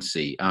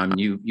frequency.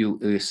 You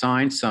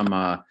assigned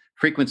some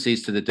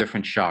frequencies to the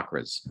different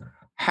chakras.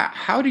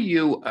 How do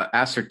you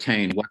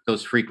ascertain what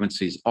those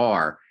frequencies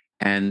are?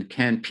 And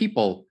can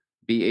people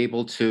be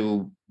able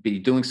to be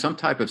doing some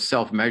type of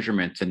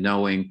self-measurement to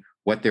knowing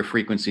what their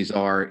frequencies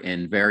are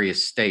in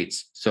various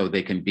states so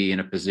they can be in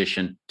a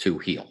position to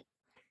heal?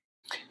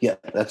 Yeah,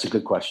 that's a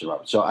good question,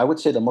 Robert. So I would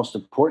say the most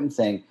important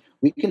thing,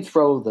 we can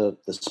throw the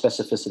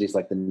specificities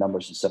like the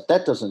numbers and stuff.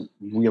 That doesn't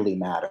really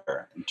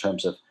matter in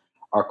terms of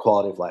our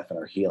quality of life and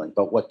our healing.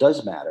 But what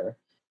does matter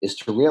is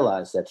to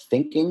realize that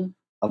thinking,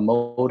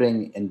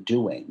 emoting, and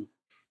doing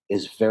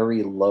is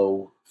very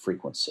low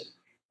frequency.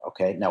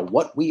 Okay. Now,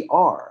 what we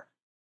are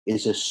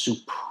is a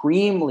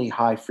supremely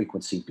high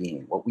frequency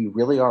being. What we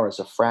really are is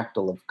a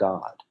fractal of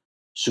God,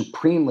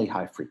 supremely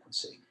high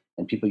frequency.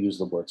 And people use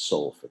the word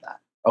soul for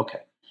that. Okay.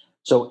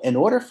 So, in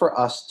order for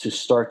us to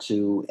start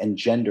to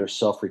engender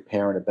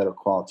self-repair and a better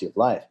quality of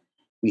life,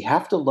 we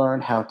have to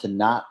learn how to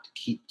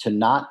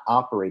not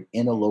operate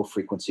in a low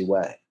frequency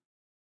way.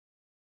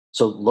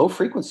 So, low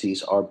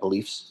frequencies are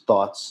beliefs,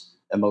 thoughts,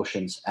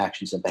 emotions,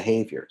 actions, and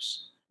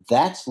behaviors.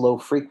 That's low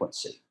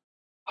frequency.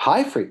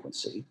 High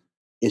frequency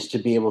is to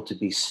be able to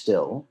be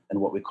still in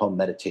what we call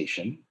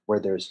meditation, where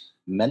there's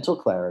mental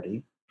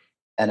clarity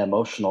and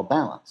emotional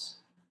balance.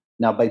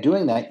 Now, by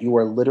doing that, you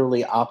are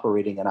literally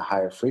operating in a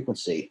higher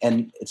frequency.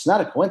 And it's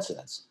not a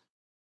coincidence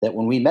that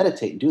when we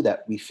meditate and do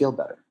that, we feel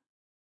better.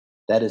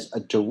 That is a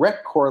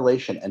direct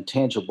correlation and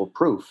tangible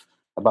proof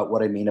about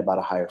what I mean about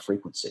a higher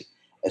frequency.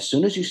 As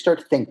soon as you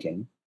start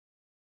thinking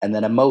and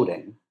then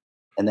emoting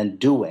and then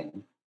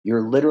doing,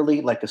 you're literally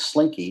like a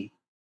slinky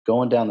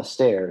going down the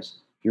stairs.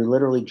 You're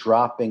literally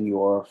dropping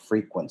your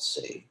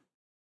frequency.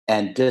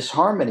 And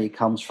disharmony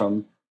comes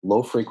from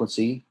low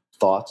frequency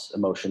thoughts,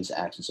 emotions,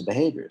 actions, and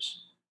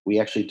behaviors. We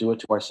actually do it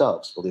to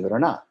ourselves, believe it or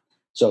not.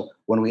 So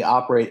when we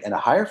operate in a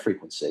higher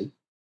frequency,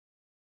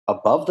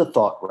 above the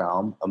thought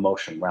realm,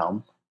 emotion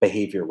realm,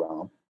 behavior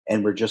realm,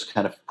 and we're just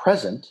kind of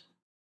present,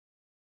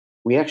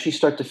 we actually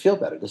start to feel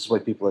better. This is why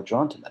people are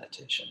drawn to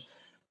meditation.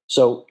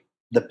 So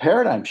the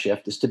paradigm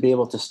shift is to be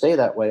able to stay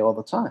that way all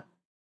the time.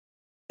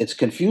 It's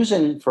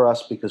confusing for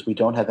us because we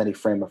don't have any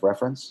frame of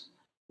reference.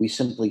 We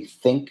simply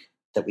think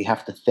that we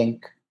have to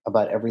think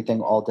about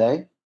everything all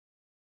day.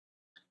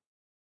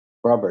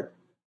 Robert,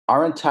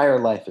 our entire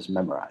life is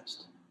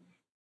memorized.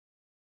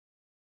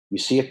 You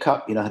see a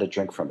cup, you know how to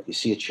drink from it. You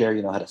see a chair,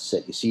 you know how to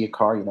sit. You see a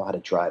car, you know how to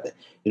drive it.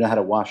 You know how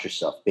to wash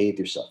yourself, bathe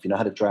yourself. You know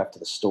how to drive to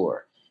the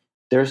store.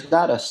 There's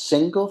not a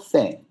single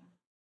thing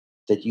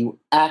that you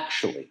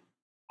actually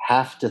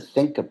have to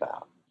think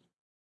about.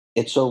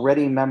 It's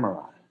already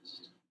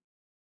memorized.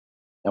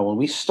 Now, when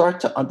we start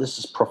to, this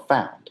is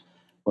profound.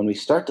 When we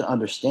start to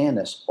understand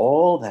this,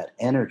 all that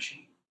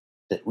energy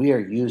that we are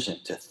using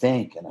to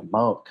think and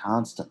emote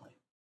constantly,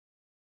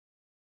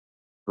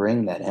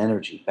 bring that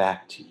energy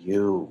back to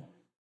you.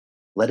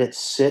 Let it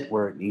sit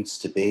where it needs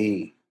to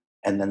be.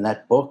 And then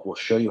that book will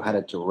show you how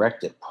to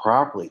direct it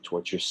properly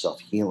towards your self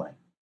healing.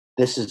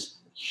 This is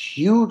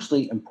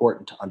hugely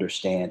important to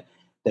understand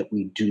that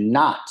we do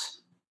not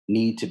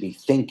need to be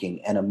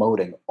thinking and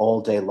emoting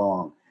all day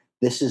long.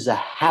 This is a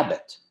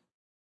habit.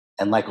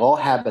 And like all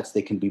habits,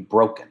 they can be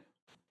broken.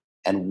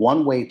 And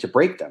one way to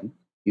break them,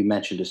 you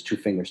mentioned, is 2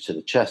 fingers to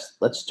the chest.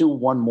 Let's do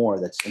one more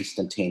that's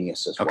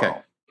instantaneous as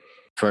well.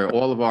 For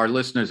all of our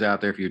listeners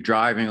out there, if you're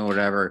driving or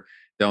whatever,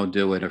 don't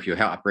do it if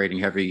you're operating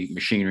heavy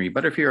machinery.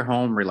 But if you're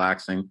home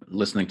relaxing,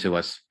 listening to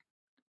us,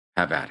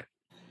 have at it.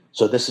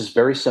 So this is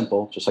very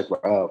simple, just like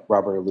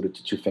Robert alluded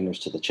to 2 fingers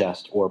to the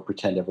chest, or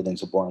pretend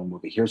everything's a boring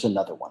movie. Here's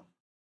another one.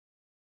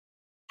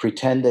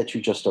 Pretend that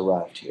you just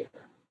arrived here.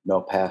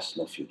 No past,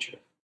 no future.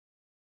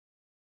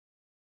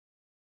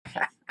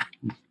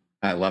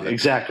 I love it.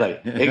 Exactly.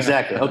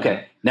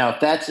 Okay. Now, if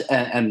that's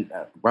and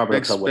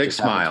Robert, big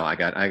smile. I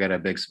got a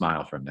big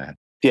smile from that.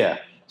 Yeah.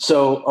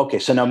 So okay.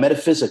 So now,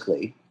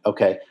 metaphysically,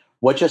 okay,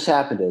 what just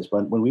happened is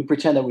when we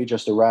pretend that we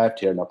just arrived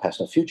here, no past,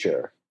 no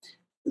future,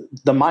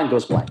 the mind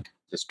goes blank.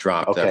 Just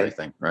dropped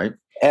everything, right?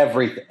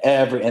 Everything,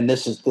 and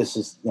this is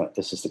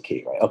the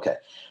key, right? Okay.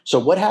 So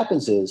what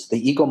happens is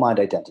the ego mind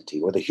identity,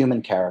 or the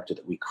human character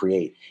that we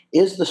create,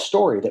 is the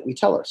story that we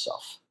tell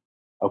ourselves.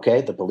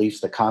 Okay, the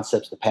beliefs, the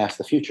concepts, the past,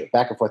 the future,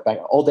 back and forth,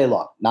 all day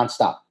long,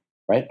 nonstop,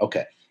 right?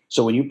 Okay.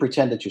 So when you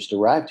pretend that you just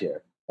arrived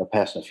here, no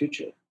past, no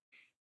future,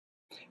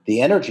 the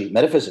energy,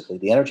 metaphysically,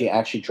 the energy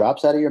actually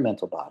drops out of your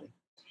mental body,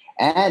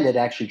 and it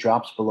actually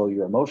drops below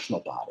your emotional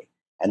body.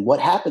 And what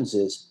happens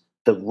is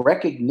the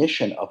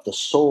recognition of the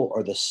soul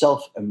or the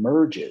self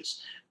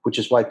emerges, which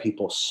is why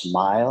people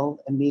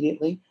smile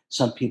immediately.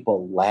 Some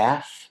people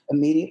laugh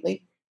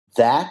immediately.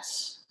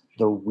 That's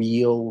the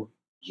real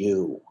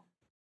you.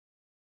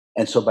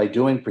 And so by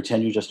doing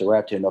pretend you just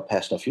arrived here, no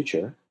past, no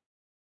future,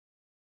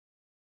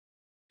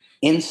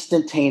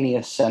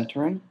 instantaneous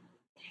centering,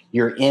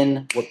 you're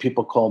in what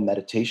people call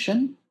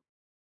meditation.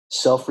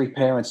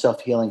 Self-repair and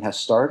self-healing has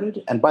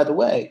started. And by the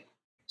way,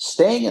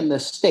 staying in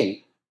this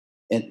state,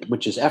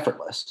 which is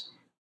effortless,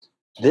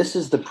 this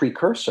is the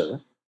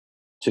precursor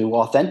to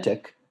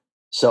authentic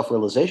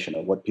self-realization,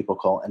 of what people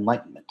call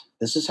enlightenment.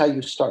 This is how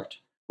you start,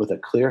 with a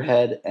clear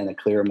head and a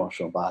clear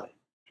emotional body.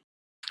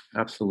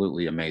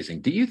 Absolutely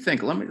amazing. Do you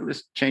think, let me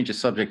just change the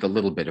subject a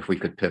little bit if we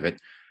could pivot,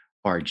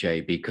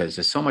 RJ, because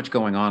there's so much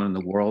going on in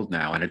the world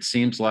now. And it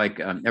seems like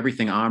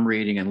everything I'm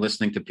reading and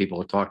listening to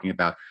people are talking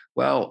about,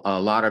 well, a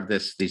lot of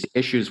these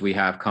issues we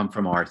have come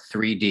from our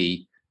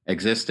 3D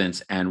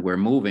existence, and we're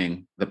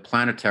moving, the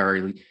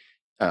planetary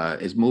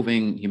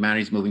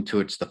humanity's moving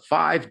towards the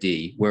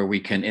 5D, where we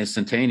can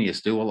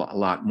instantaneous do a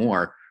lot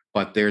more.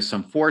 But there's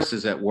some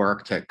forces at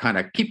work to kind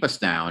of keep us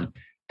down.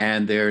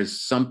 And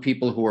there's some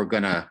people who are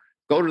going to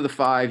go to the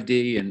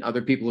 5D, and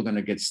other people are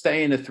going to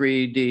stay in the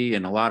 3D.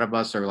 And a lot of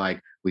us are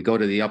like, we go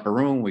to the upper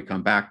room, we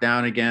come back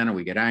down again, and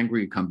we get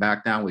angry, we come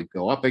back down, we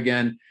go up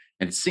again.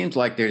 And it seems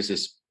like there's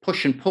this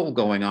push and pull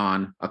going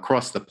on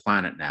across the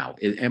planet now.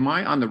 Am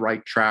I on the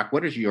right track?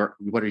 What is your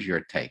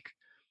take?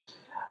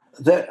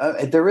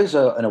 There is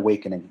an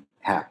awakening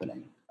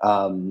happening.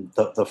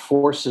 The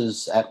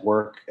forces at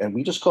work, and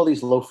we just call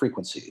these low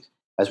frequencies.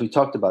 As we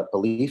talked about,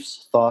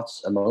 beliefs,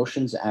 thoughts,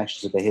 emotions,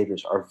 actions, and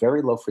behaviors are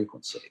very low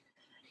frequency.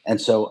 And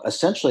so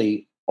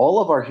essentially,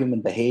 all of our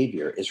human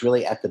behavior is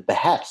really at the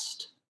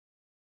behest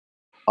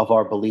of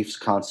our beliefs,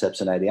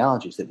 concepts, and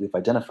ideologies that we've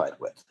identified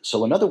with.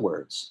 So in other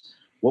words,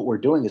 what we're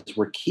doing is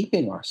we're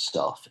keeping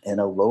ourselves in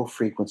a low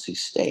frequency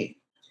state.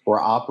 We're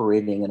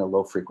operating in a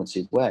low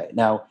frequency way.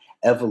 Now,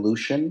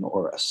 evolution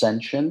or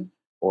ascension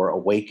or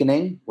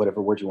awakening,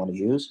 whatever word you want to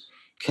use,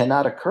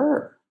 cannot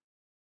occur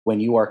when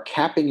you are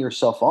capping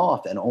yourself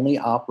off and only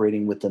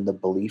operating within the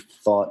belief,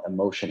 thought,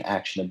 emotion,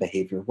 action, and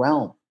behavior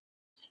realm.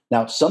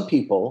 Now, some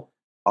people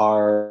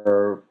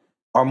are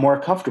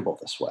more comfortable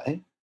this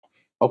way.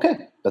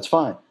 Okay, that's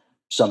fine.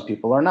 Some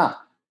people are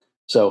not.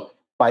 So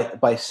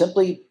by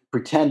simply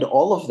pretend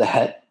all of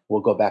that,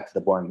 we'll go back to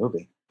the boring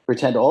movie,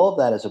 pretend all of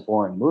that is a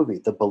boring movie,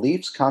 the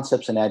beliefs,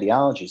 concepts, and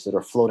ideologies that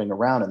are floating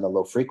around in the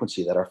low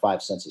frequency that our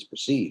 5 senses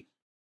perceive,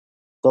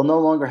 they'll no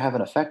longer have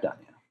an effect on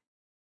you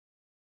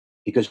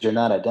because you're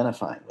not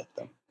identifying with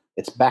them.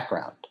 It's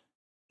background.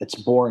 It's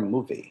boring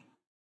movie.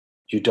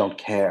 You don't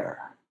care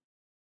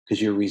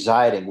because you're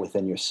residing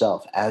within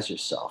yourself as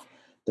yourself.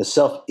 The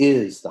self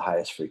is the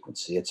highest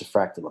frequency. It's a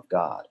fractal of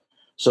God.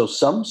 So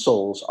some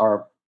souls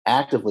are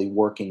actively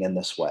working in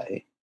this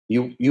way.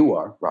 You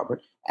are,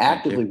 Robert,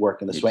 actively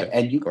working this way,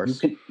 and you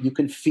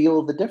can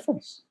feel the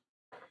difference.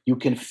 You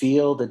can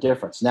feel the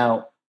difference.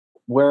 Now,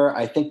 where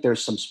I think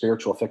there's some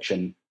spiritual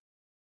fiction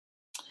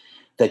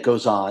that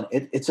goes on,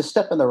 it's a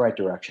step in the right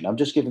direction. I'm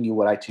just giving you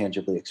what I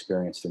tangibly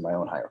experienced through my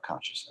own higher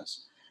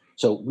consciousness.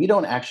 So we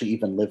don't actually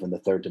even live in the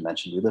third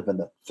dimension. We live in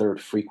the third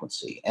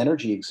frequency.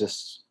 Energy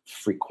exists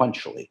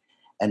frequentially,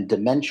 and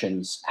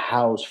dimensions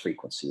house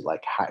frequency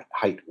like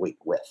height, weight,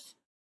 width.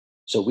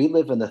 So we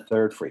live in the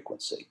third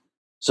frequency.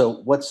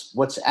 So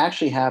what's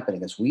actually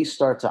happening is we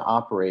start to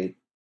operate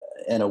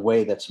in a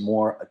way that's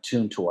more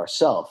attuned to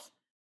ourself.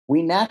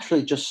 We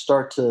naturally just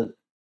start to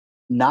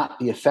not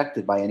be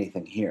affected by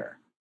anything here.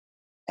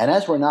 And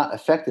as we're not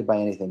affected by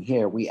anything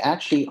here, we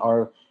actually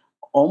are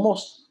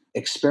almost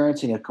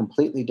experiencing a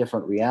completely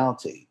different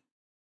reality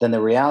than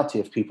the reality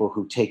of people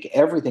who take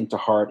everything to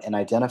heart and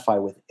identify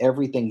with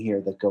everything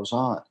here that goes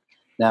on.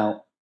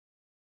 Now,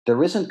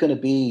 there isn't going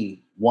to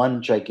be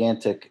one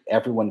gigantic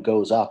everyone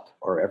goes up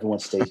or everyone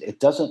stays. It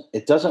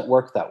doesn't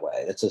work that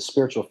way. It's a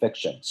spiritual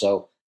fiction.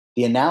 So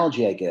the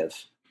analogy I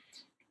give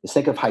is,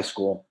 think of high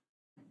school: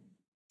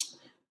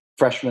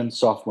 freshmen,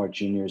 sophomore,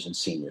 juniors, and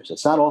seniors.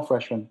 It's not all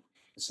freshmen,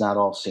 it's not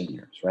all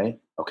seniors, right?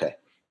 Okay.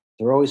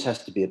 There always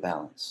has to be a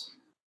balance.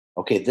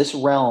 Okay, this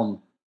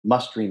realm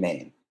must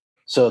remain.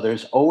 So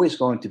there's always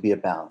going to be a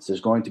balance.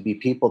 There's going to be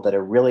people that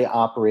are really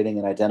operating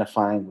and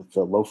identifying with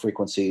the low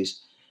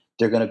frequencies.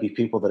 There are going to be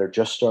people that are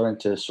just starting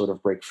to sort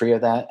of break free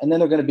of that. And then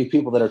there are going to be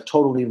people that are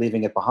totally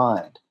leaving it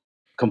behind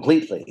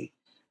completely.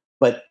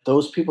 But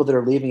those people that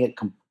are leaving it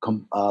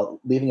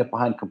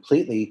behind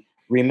completely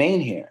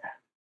remain here.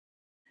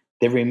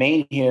 They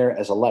remain here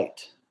as a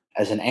light,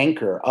 as an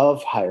anchor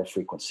of higher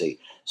frequency,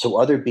 so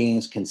other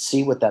beings can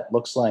see what that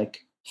looks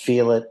like,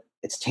 feel it.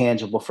 It's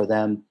tangible for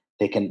them.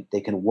 They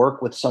can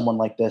work with someone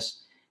like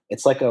this.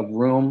 It's like a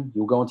room.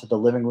 You go into the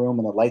living room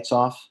and the lights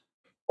off.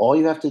 All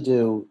you have to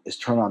do is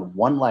turn on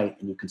one light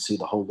and you can see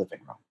the whole living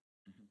room.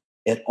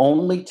 It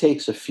only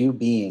takes a few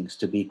beings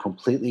to be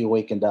completely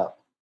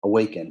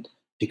awakened,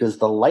 because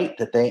the light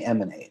that they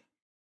emanate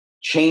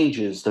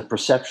changes the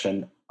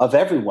perception of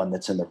everyone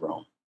that's in the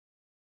room.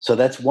 So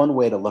that's one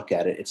way to look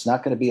at it. It's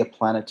not going to be a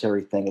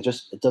planetary thing.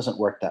 It doesn't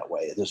work that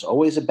way. There's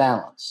always a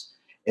balance.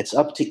 It's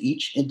up to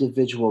each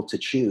individual to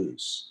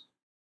choose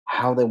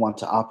how they want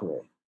to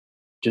operate.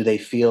 Do they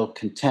feel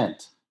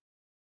content,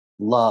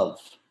 love,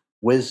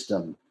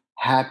 wisdom,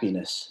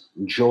 happiness,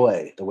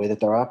 joy, the way that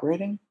they're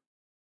operating?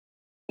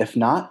 If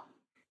not,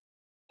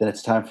 then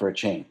it's time for a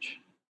change.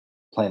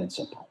 Plain and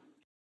simple.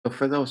 So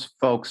for those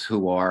folks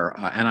who are,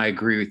 and I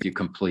agree with you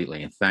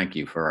completely, and thank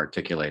you for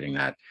articulating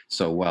that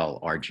so well,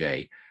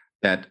 RJ,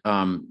 that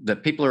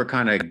people are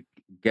kind of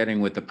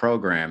getting with the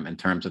program in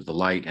terms of the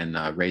light and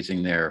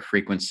raising their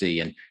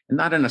frequency, and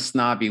not in a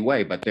snobby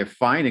way, but they're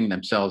finding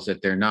themselves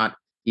that they're not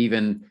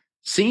even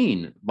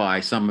seen by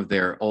some of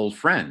their old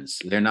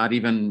friends. They're not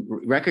even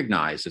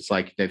recognized. It's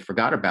like they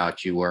forgot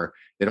about you, or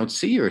they don't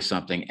see you or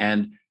something.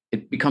 And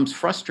it becomes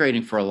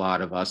frustrating for a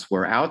lot of us.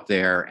 We're out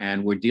there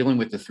and we're dealing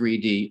with the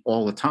 3D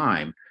all the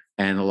time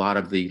and a lot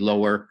of the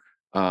lower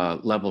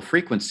level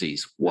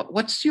frequencies.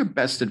 What's your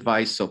best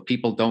advice so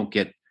people don't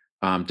get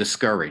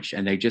discouraged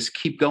and they just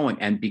keep going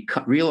and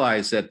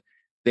realize that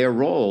their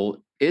role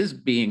is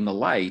being the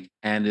light,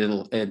 and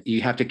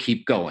you have to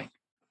keep going?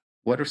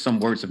 What are some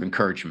words of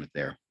encouragement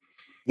there?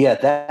 Yeah,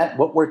 that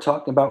what we're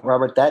talking about,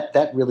 Robert,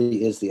 that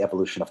really is the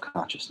evolution of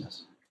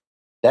consciousness.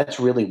 That's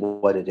really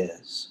what it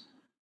is.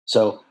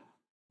 So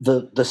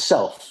the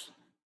self,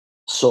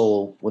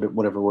 soul,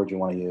 whatever word you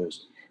want to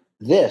use,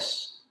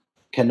 this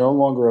can no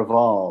longer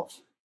evolve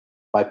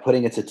by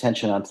putting its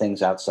attention on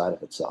things outside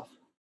of itself.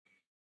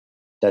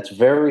 That's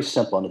very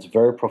simple and it's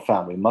very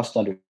profound. We must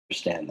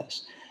understand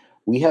this.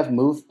 We have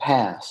moved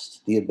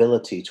past the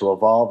ability to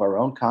evolve our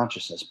own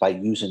consciousness by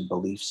using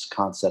beliefs,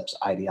 concepts,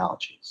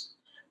 ideologies.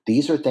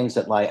 These are things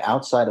that lie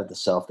outside of the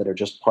self that are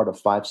just part of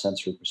five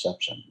sensory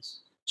perceptions.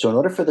 So in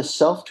order for the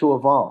self to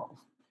evolve,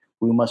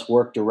 we must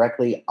work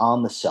directly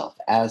on the self,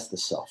 as the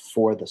self,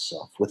 for the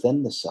self,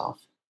 within the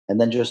self, and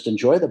then just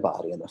enjoy the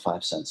body and the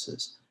five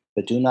senses,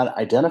 but do not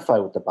identify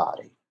with the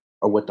body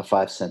or what the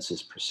five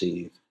senses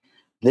perceive.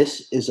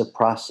 This is a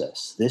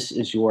process. This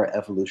is your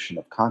evolution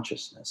of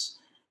consciousness.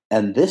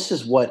 And this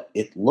is what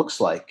it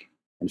looks like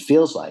and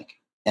feels like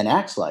and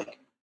acts like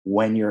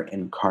when you're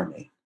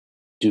incarnate.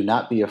 Do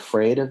not be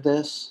afraid of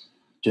this.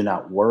 Do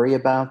not worry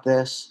about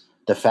this.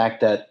 The fact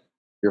that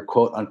you're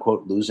quote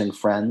unquote losing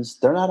friends,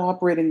 you're not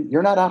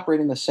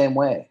operating the same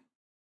way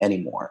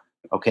anymore.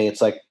 Okay. It's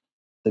like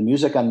the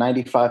music on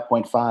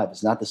 95.5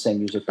 is not the same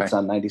music that's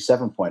on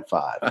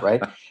 97.5,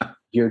 right?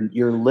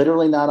 You're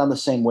literally not on the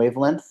same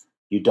wavelength.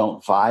 You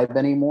don't vibe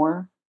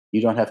anymore.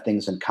 You don't have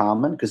things in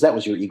common, because that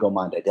was your ego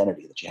mind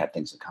identity, that you had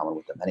things in common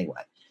with them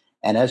anyway.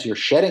 And as you're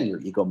shedding your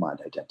ego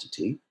mind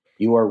identity,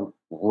 you are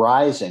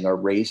rising or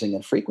raising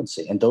in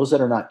frequency. And those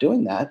that are not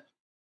doing that,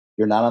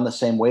 you're not on the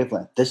same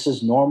wavelength. This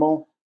is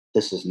normal.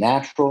 This is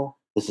natural.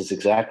 This is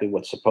exactly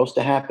what's supposed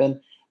to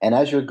happen. And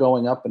as you're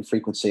going up in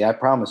frequency, I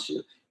promise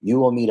you, you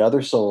will meet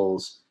other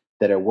souls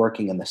that are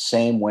working in the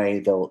same way.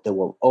 There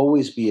will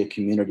always be a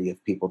community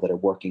of people that are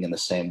working in the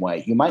same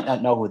way. You might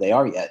not know who they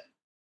are yet.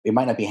 You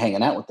might not be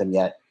hanging out with them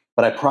yet,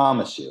 but I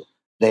promise you,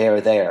 they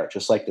are there.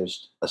 Just like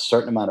there's a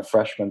certain amount of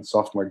freshmen,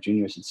 sophomore,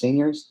 juniors, and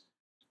seniors,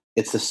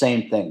 it's the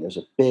same thing. There's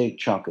a big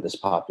chunk of this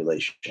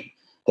population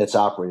that's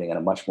operating in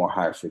a much more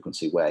higher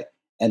frequency way.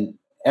 And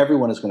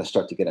everyone is going to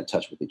start to get in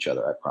touch with each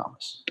other, I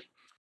promise.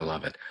 I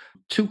love it.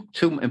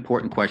 Two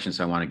important questions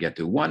I want to get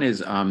to. One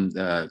is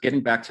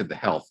getting back to the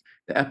health,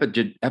 the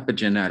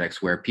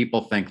epigenetics, where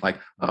people think like,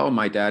 oh,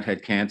 my dad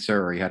had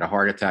cancer or he had a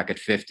heart attack at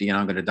 50 and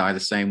I'm going to die the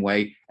same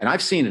way. And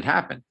I've seen it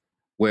happen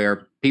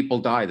where people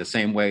die the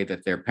same way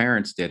that their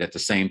parents did at the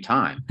same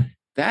time.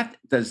 That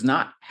does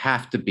not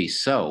have to be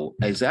so.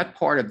 Is that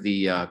part of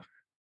the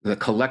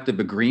collective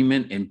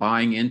agreement in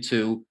buying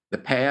into the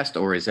past,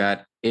 or is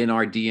that in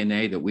our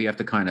DNA that we have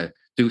to kind of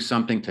do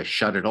something to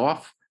shut it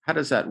off? How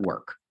does that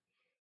work?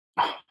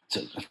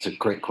 It's a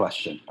great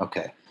question.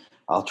 Okay.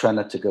 I'll try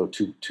not to go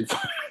too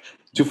far,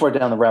 too far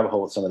down the rabbit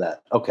hole with some of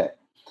that. Okay.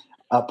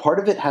 Part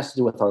of it has to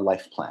do with our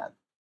life plan.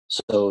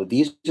 So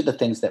these are the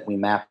things that we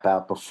map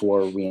out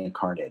before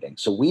reincarnating.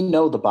 So we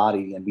know the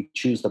body and we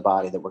choose the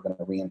body that we're going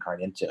to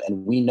reincarnate into.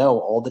 And we know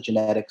all the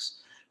genetics,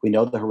 we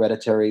know the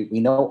hereditary, we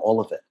know all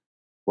of it.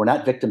 We're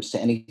not victims to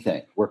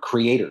anything. We're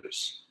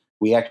creators.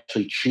 We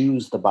actually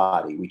choose the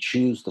body, we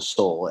choose the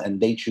soul, and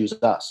they choose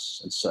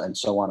us, and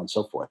so on and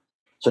so forth.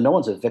 So no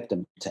one's a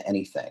victim to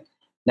anything.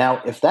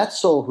 Now, if that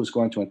soul who's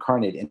going to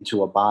incarnate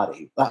into a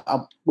body,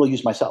 we'll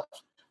use myself,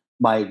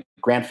 my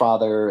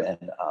grandfather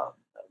and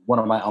one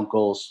of my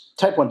uncles,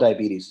 type 1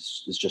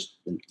 diabetes is just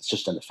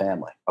in the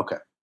family. Okay.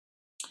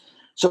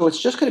 So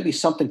it's just going to be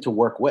something to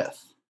work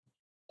with.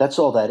 That's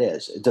all that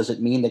is. Does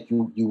it mean that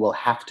you will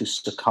have to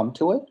succumb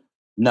to it?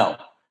 No.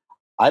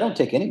 I don't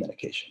take any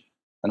medication,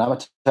 and I'm a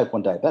type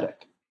 1 diabetic.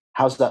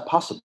 How's that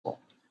possible?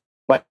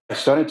 By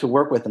starting to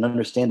work with and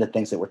understand the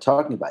things that we're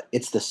talking about,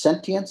 it's the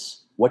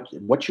sentience, what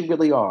you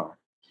really are,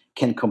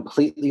 can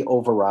completely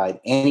override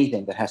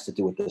anything that has to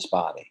do with this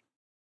body.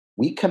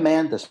 We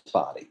command this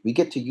body. We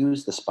get to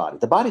use this body.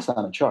 The body's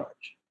not in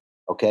charge,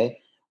 okay?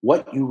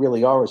 What you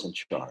really are is in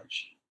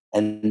charge.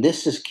 And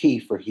this is key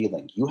for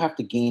healing. You have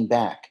to gain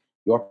back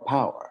your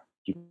power.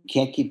 You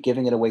can't keep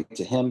giving it away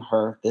to him,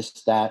 her, this,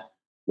 that,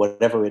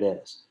 whatever it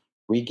is.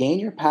 Regain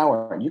your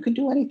power, and you can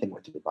do anything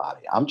with your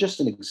body. I'm just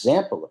an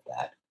example of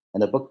that.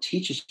 And the book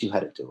teaches you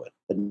how to do it.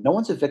 But no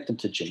one's a victim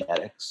to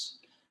genetics.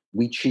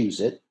 We choose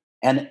it.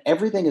 And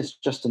everything is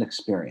just an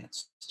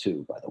experience,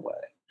 too, by the way.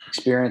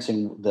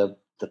 Experiencing the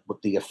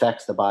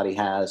effects the body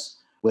has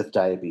with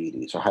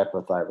diabetes or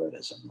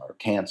hypothyroidism or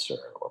cancer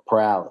or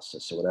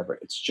paralysis or whatever.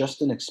 It's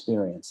just an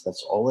experience.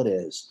 That's all it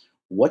is.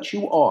 What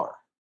you are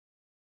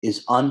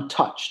is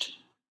untouched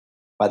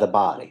by the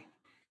body.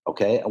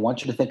 Okay? I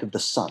want you to think of the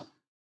sun.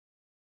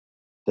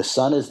 The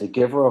sun is the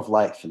giver of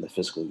life in the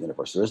physical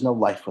universe. There is no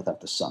life without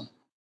the sun.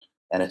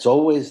 And it's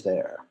always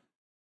there.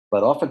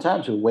 But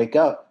oftentimes we wake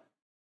up,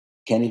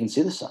 can't even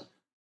see the sun.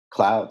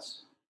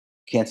 Clouds,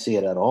 can't see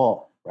it at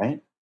all,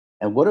 right?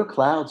 And what do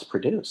clouds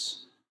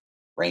produce?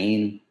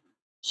 Rain,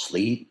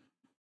 sleet,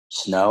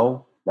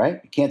 snow,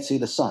 right? You can't see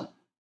the sun.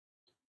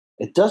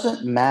 It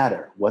doesn't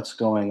matter what's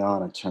going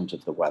on in terms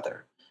of the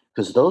weather,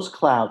 because those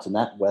clouds and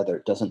that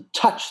weather doesn't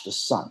touch the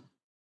sun.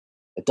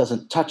 It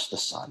doesn't touch the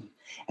sun.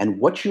 And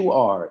what you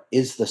are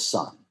is the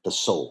sun, the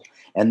soul.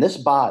 And this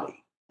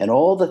body and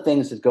all the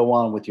things that go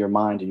on with your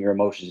mind and your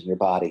emotions and your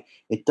body,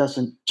 it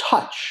doesn't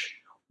touch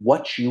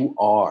what you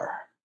are.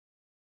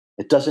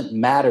 It doesn't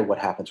matter what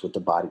happens with the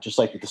body, just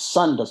like the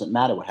sun doesn't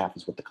matter what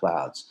happens with the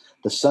clouds.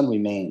 The sun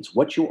remains.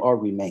 What you are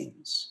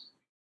remains.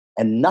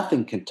 And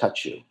nothing can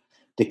touch you.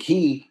 The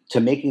key to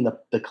making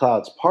the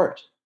clouds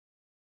part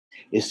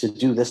is to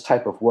do this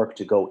type of work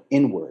to go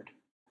inward.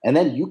 And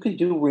then you can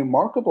do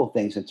remarkable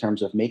things in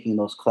terms of making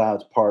those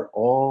clouds part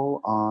all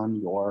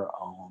on your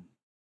own.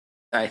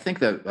 I think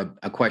that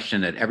a question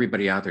that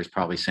everybody out there is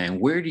probably saying,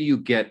 where do you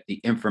get the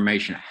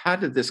information? How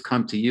did this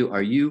come to you?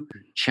 Are you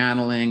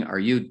channeling? Are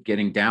you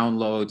getting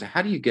downloads?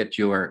 How do you get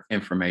your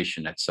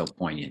information that's so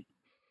poignant?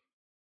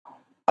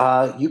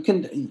 You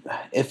can,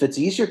 if it's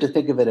easier to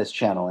think of it as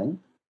channeling,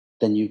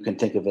 then you can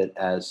think of it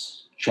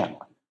as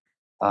channeling.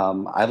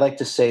 I like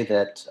to say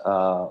that,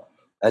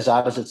 as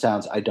odd as it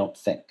sounds, I don't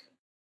think.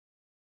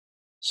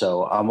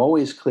 So I'm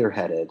always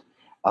clear-headed,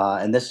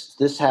 and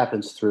this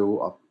happens through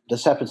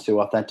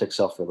authentic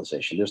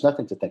self-realization. There's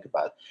nothing to think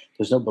about.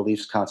 There's no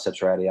beliefs,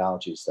 concepts, or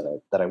ideologies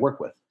that I work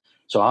with.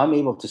 So I'm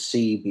able to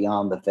see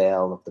beyond the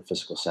veil of the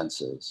physical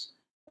senses,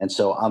 and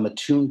so I'm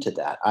attuned to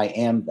that. I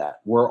am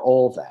that. We're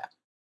all that.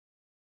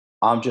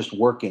 I'm just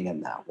working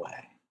in that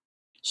way.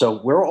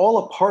 So we're all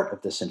a part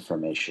of this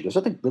information. There's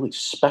nothing really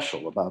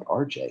special about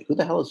RJ. Who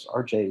the hell is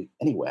RJ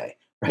anyway,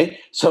 right?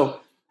 So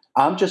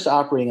I'm just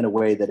operating in a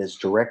way that is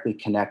directly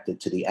connected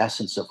to the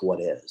essence of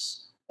what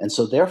is. And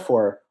so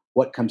therefore,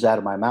 what comes out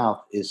of my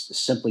mouth is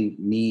simply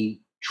me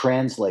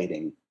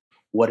translating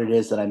what it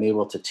is that I'm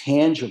able to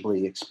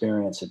tangibly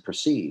experience and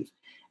perceive.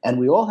 And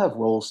we all have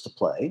roles to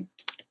play.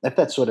 If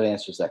that sort of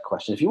answers that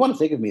question. If you want to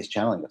think of me as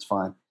channeling, that's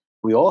fine.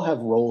 We all have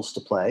roles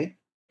to play.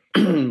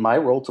 My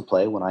role to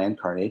play when I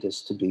incarnate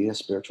is to be a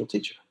spiritual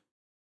teacher.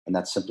 And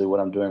that's simply what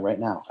I'm doing right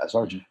now as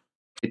RJ.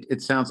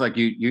 It sounds like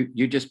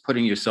you're just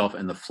putting yourself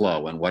in the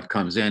flow, and what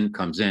comes in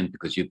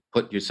because you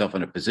put yourself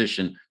in a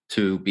position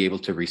to be able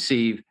to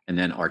receive and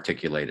then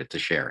articulate it, to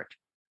share it.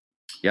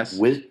 Yes.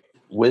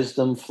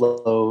 Wisdom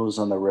flows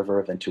on the river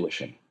of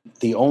intuition.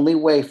 The only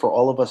way for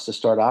all of us to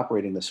start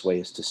operating this way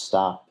is to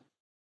stop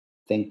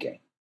thinking.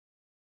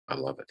 I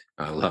love it.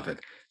 I love it.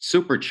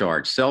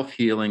 Supercharged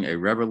Self-Healing, a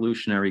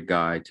revolutionary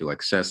guide to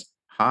access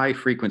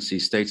high-frequency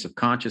states of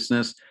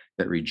consciousness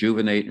that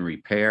rejuvenate and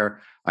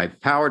repair. I've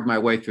powered my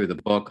way through the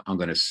book. I'm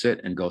going to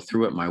sit and go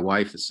through it. My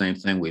wife, the same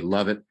thing. We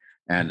love it.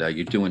 And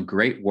you're doing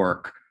great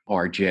work,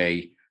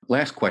 RJ.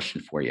 Last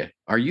question for you.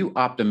 Are you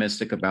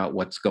optimistic about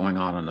what's going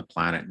on the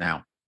planet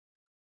now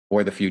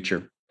or the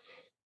future?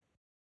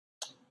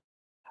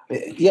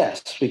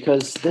 Yes,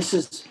 because this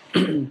is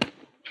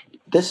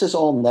this is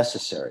all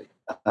necessary.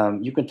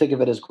 You can think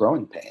of it as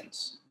growing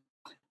pains.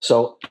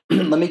 So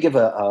let me give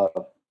a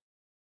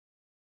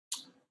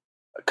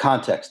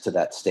context to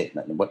that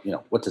statement. And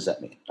what does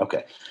that mean?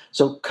 Okay,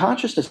 so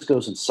consciousness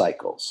goes in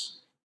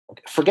cycles.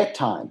 Okay, forget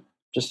time.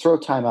 Just throw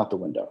time out the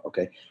window.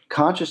 Okay,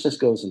 consciousness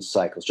goes in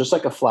cycles, just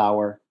like a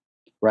flower,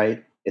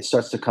 right? It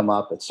starts to come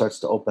up, it starts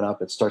to open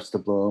up, it starts to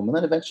bloom, and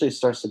then eventually it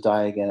starts to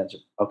die again.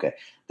 Okay,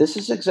 this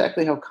is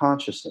exactly how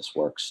consciousness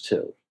works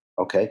too.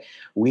 Okay,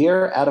 we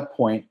are at a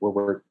point where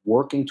we're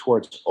working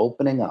towards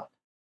opening up.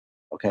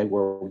 Okay,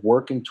 we're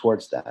working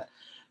towards that.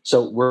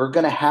 So we're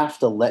going to have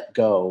to let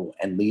go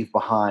and leave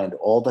behind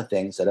all the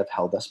things that have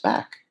held us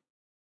back.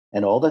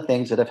 And all the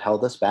things that have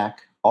held us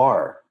back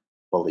are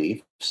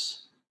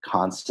beliefs,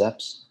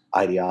 concepts,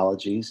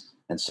 ideologies,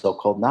 and so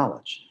called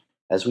knowledge.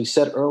 As we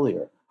said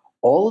earlier,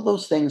 all of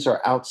those things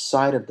are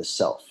outside of the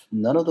self.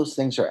 None of those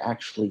things are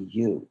actually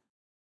you.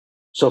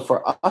 So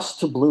for us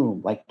to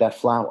bloom like that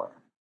flower,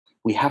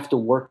 we have to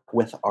work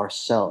with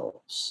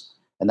ourselves.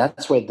 And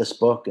that's why this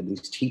book and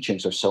these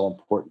teachings are so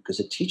important, because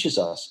it teaches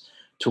us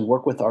to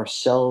work with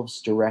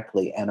ourselves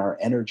directly and our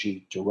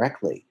energy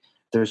directly.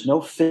 There's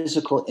no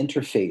physical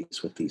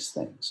interface with these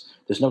things.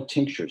 There's no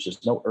tinctures,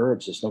 there's no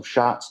herbs, there's no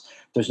shots,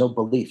 there's no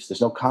beliefs,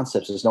 there's no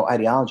concepts, there's no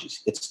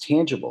ideologies. It's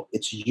tangible.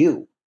 It's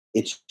you.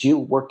 It's you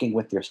working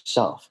with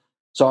yourself.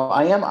 So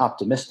I am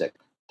optimistic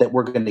that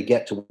we're going to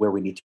get to where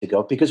we need to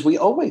go, because we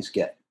always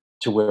get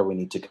to where we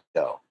need to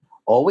go.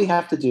 All we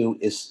have to do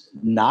is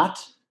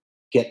not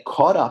get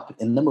caught up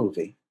in the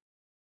movie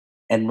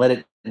and let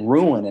it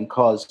ruin and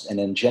cause and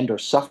engender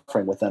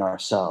suffering within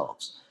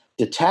ourselves.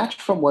 Detach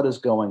from what is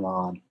going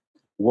on,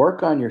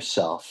 work on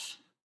yourself,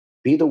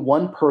 be the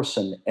one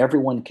person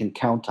everyone can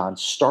count on,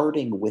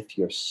 starting with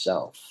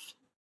yourself.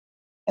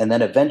 And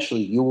then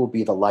eventually you will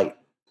be the light,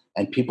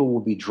 and people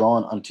will be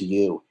drawn unto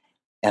you.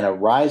 And a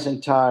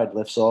rising tide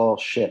lifts all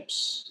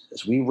ships.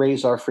 As we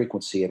raise our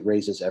frequency, it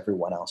raises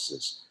everyone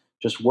else's.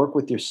 Just work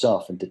with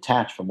yourself and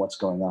detach from what's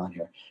going on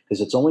here,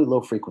 because it's only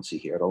low frequency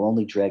here. It'll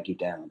only drag you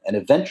down. And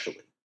eventually,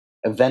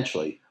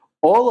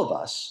 all of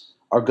us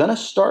are going to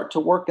start to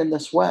work in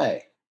this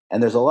way.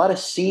 And there's a lot of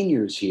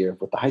seniors here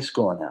with the high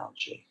school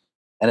analogy.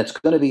 And it's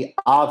going to be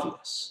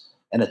obvious.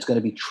 And it's going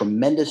to be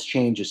tremendous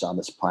changes on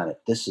this planet.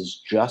 This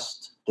is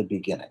just the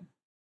beginning.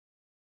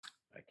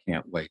 I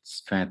can't wait.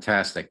 It's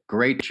fantastic.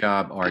 Great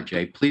job,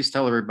 RJ. Please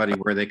tell everybody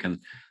where they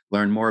can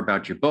learn more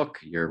about your book,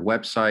 your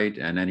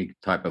website, and any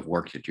type of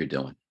work that you're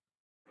doing.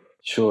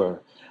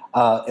 Sure.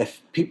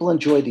 If people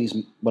enjoy these,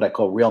 what I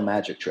call real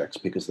magic tricks,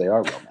 because they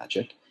are real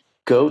magic,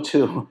 go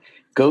to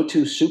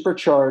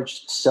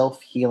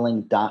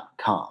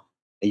superchargedselfhealing.com,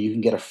 and you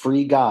can get a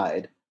free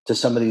guide to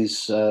some of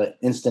these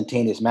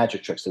instantaneous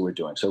magic tricks that we're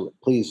doing. So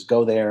please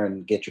go there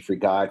and get your free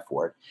guide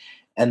for it.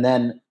 And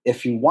then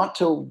if you want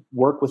to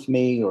work with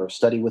me or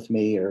study with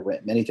me or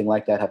anything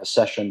like that, have a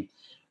session,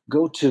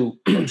 go to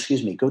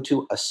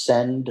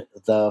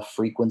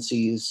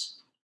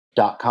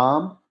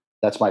ascendthefrequencies.com.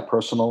 That's my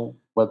personal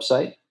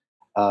website.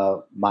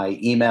 My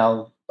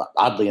email,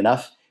 oddly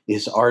enough,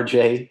 is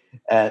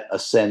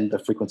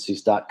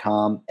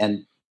rj@ascendthefrequencies.com.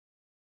 And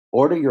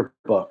order your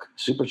book,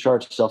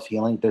 Supercharged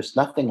Self-Healing. There's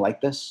nothing like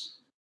this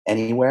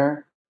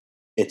anywhere.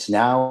 It's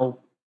now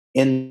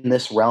in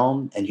this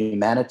realm, and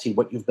humanity,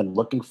 what you've been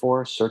looking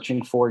for,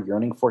 searching for,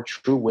 yearning for,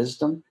 true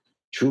wisdom,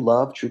 true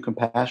love, true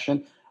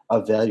compassion.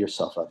 Avail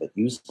yourself of it.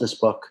 Use this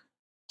book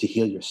to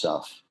heal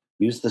yourself.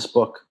 Use this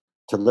book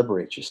to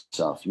liberate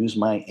yourself. Use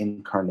my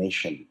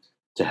incarnation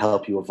to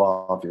help you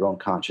evolve your own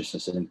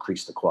consciousness and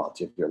increase the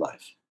quality of your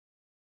life.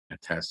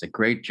 Fantastic.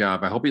 Great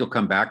job. I hope you'll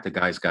come back to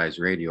Guys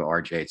Radio,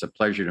 RJ. It's a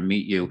pleasure to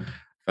meet you,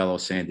 fellow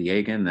San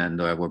Diegan, and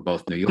we're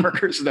both New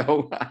Yorkers,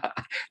 though.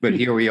 But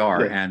here we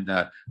are, and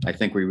I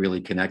think we really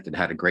connected,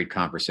 had a great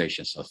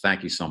conversation. So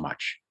thank you so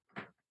much.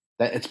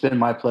 It's been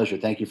my pleasure.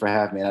 Thank you for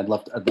having me, and I'd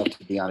love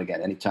to be on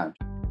again anytime.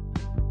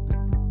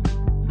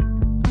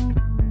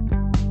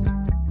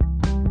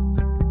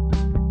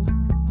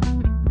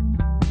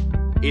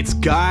 It's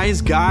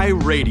Guys Guy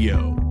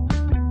Radio.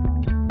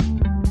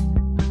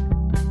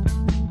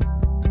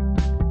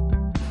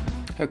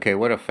 Okay,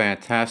 what a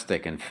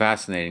fantastic and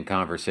fascinating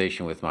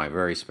conversation with my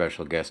very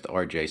special guest,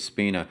 RJ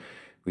Spina.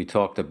 We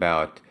talked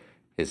about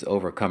his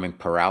overcoming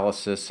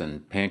paralysis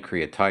and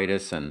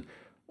pancreatitis and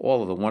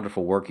all of the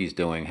wonderful work he's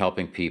doing,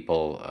 helping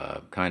people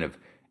kind of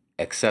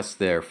access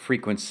their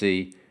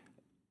frequency,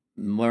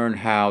 learn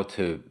how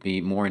to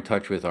be more in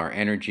touch with our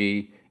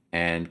energy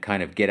and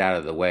kind of get out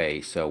of the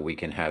way so we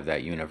can have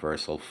that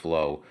universal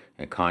flow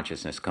and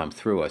consciousness come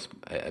through us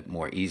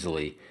more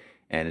easily.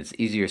 And it's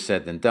easier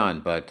said than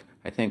done, but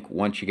I think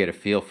once you get a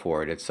feel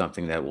for it, it's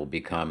something that will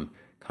become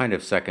kind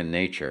of second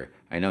nature.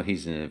 I know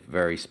he's a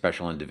very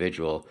special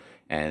individual,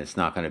 and it's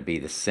not going to be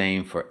the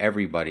same for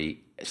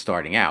everybody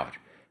starting out.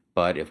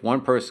 But if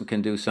one person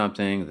can do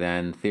something,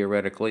 then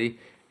theoretically,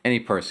 any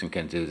person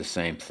can do the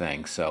same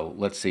thing. So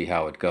let's see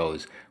how it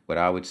goes. What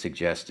I would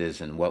suggest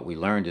is, and what we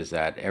learned is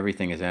that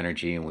everything is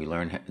energy, and we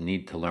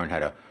need to learn how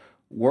to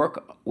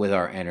work with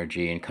our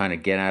energy and kind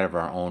of get out of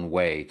our own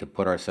way to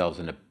put ourselves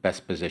in the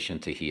best position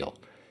to heal.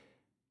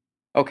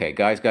 Okay,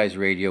 Guys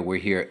Radio, we're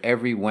here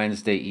every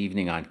Wednesday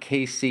evening on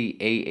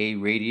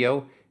KCAA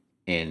Radio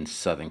in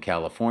Southern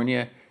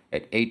California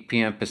at 8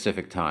 p.m.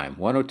 Pacific Time,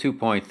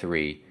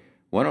 102.3,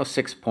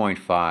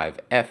 106.5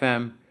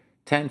 FM,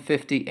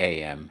 1050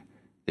 AM.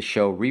 The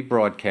show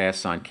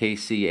rebroadcasts on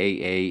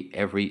KCAA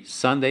every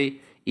Sunday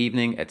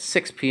evening at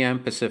 6 p.m.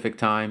 Pacific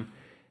Time.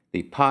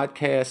 The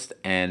podcast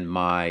and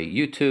my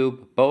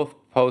YouTube both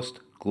post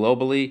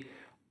globally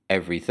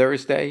every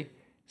Thursday,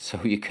 so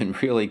you can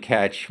really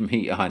catch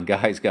me on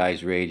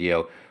Guys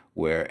Radio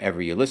wherever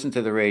you listen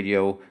to the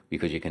radio,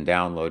 because you can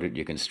download it,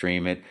 you can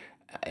stream it,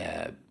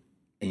 and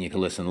you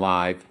can listen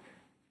live.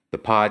 The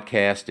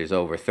podcast, there's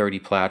over 30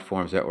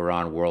 platforms that we're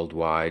on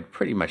worldwide.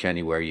 Pretty much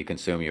anywhere you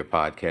consume your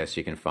podcast,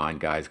 you can find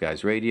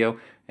Guys Radio.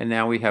 And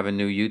now we have a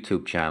new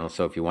YouTube channel,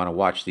 so if you want to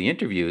watch the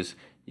interviews,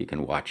 you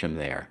can watch them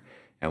there.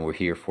 And we're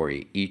here for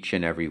you each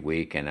and every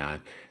week.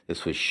 And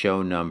this was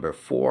show number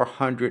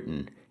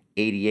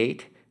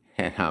 488.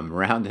 And I'm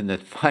rounding the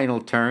final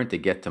turn to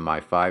get to my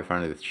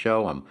 500th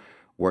show. I'm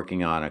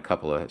working on a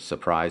couple of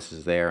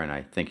surprises there, and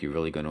I think you're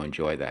really going to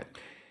enjoy that.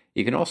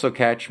 You can also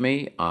catch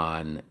me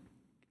on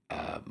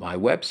my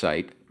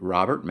website,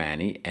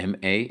 robertmanni,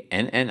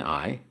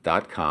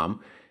 MANNI.com.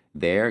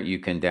 There you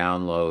can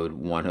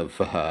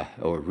download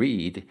or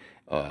read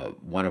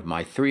one of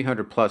my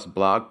 300-plus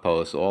blog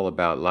posts all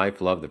about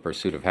life, love, the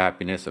pursuit of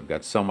happiness. I've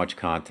got so much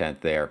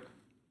content there.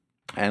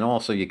 And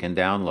also you can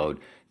download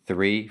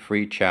 3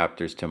 free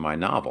chapters to my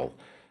novel,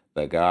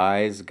 The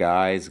Guy's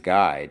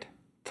Guide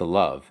to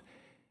Love.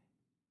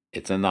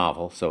 It's a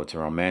novel, so it's a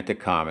romantic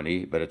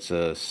comedy, but it's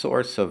a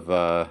source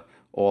of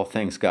all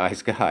things guy.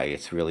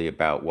 It's really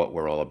about what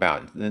we're all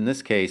about. In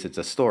this case, it's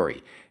a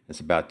story. It's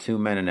about 2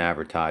 men in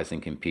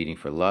advertising competing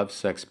for love,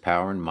 sex,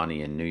 power, and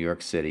money in New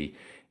York City.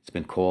 It's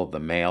been called the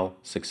male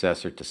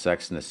successor to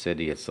Sex and the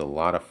City. It's a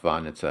lot of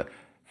fun. It's a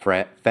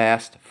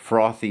fast,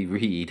 frothy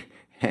read,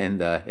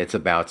 and it's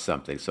about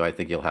something. So I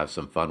think you'll have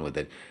some fun with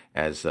it,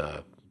 as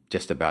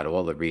just about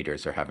all the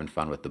readers are having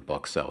fun with the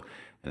book. So,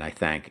 and I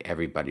thank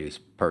everybody who's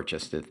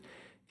purchased it.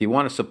 If you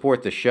want to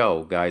support the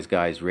show,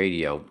 Guys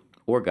Radio,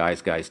 or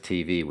Guys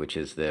TV, which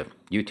is the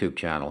YouTube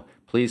channel,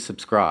 please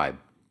subscribe.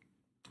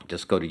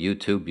 Just go to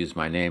YouTube, use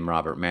my name,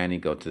 Robert Manni,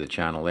 go to the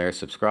channel there,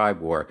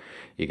 subscribe, or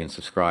you can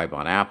subscribe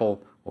on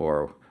Apple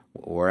or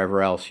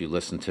wherever else you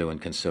listen to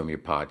and consume your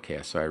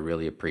podcast. So I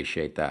really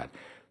appreciate that.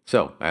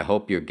 So I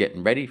hope you're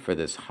getting ready for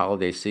this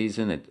holiday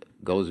season. It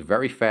goes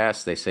very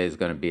fast. They say there's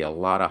going to be a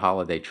lot of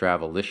holiday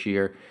travel this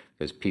year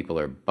because people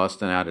are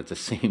busting out at the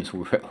seams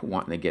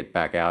wanting to get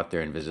back out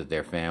there and visit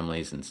their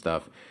families and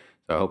stuff.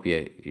 So I hope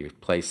you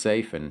play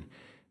safe and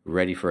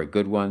ready for a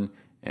good one,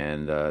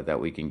 and that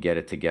we can get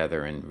it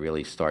together and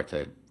really start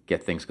to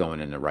get things going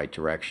in the right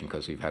direction,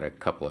 because we've had a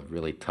couple of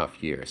really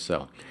tough years.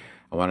 So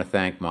I want to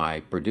thank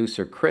my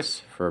producer, Chris,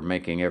 for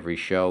making every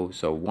show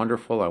so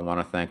wonderful. I want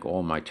to thank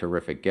all my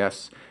terrific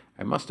guests.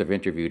 I must have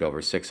interviewed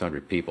over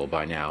 600 people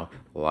by now.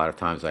 A lot of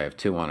times I have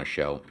 2 on a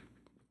show.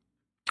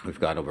 We've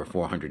got over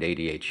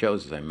 488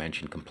 shows, as I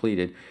mentioned,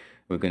 completed.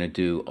 We're going to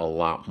do a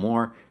lot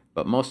more.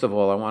 But most of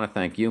all, I want to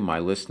thank you, my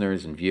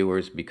listeners and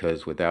viewers,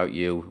 because without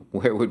you,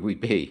 where would we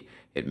be?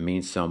 It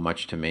means so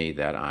much to me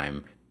that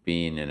I'm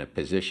being in a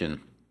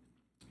position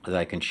that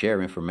I can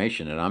share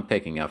information that I'm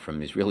picking up from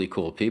these really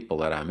cool people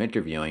that I'm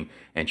interviewing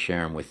and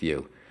share them with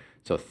you.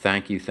 So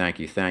thank you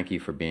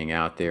for being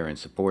out there and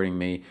supporting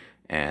me,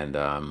 and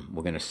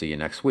we're going to see you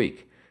next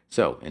week.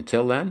 So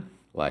until then,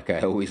 like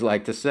I always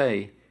like to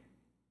say,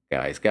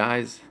 guys,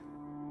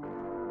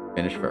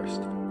 finish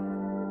first.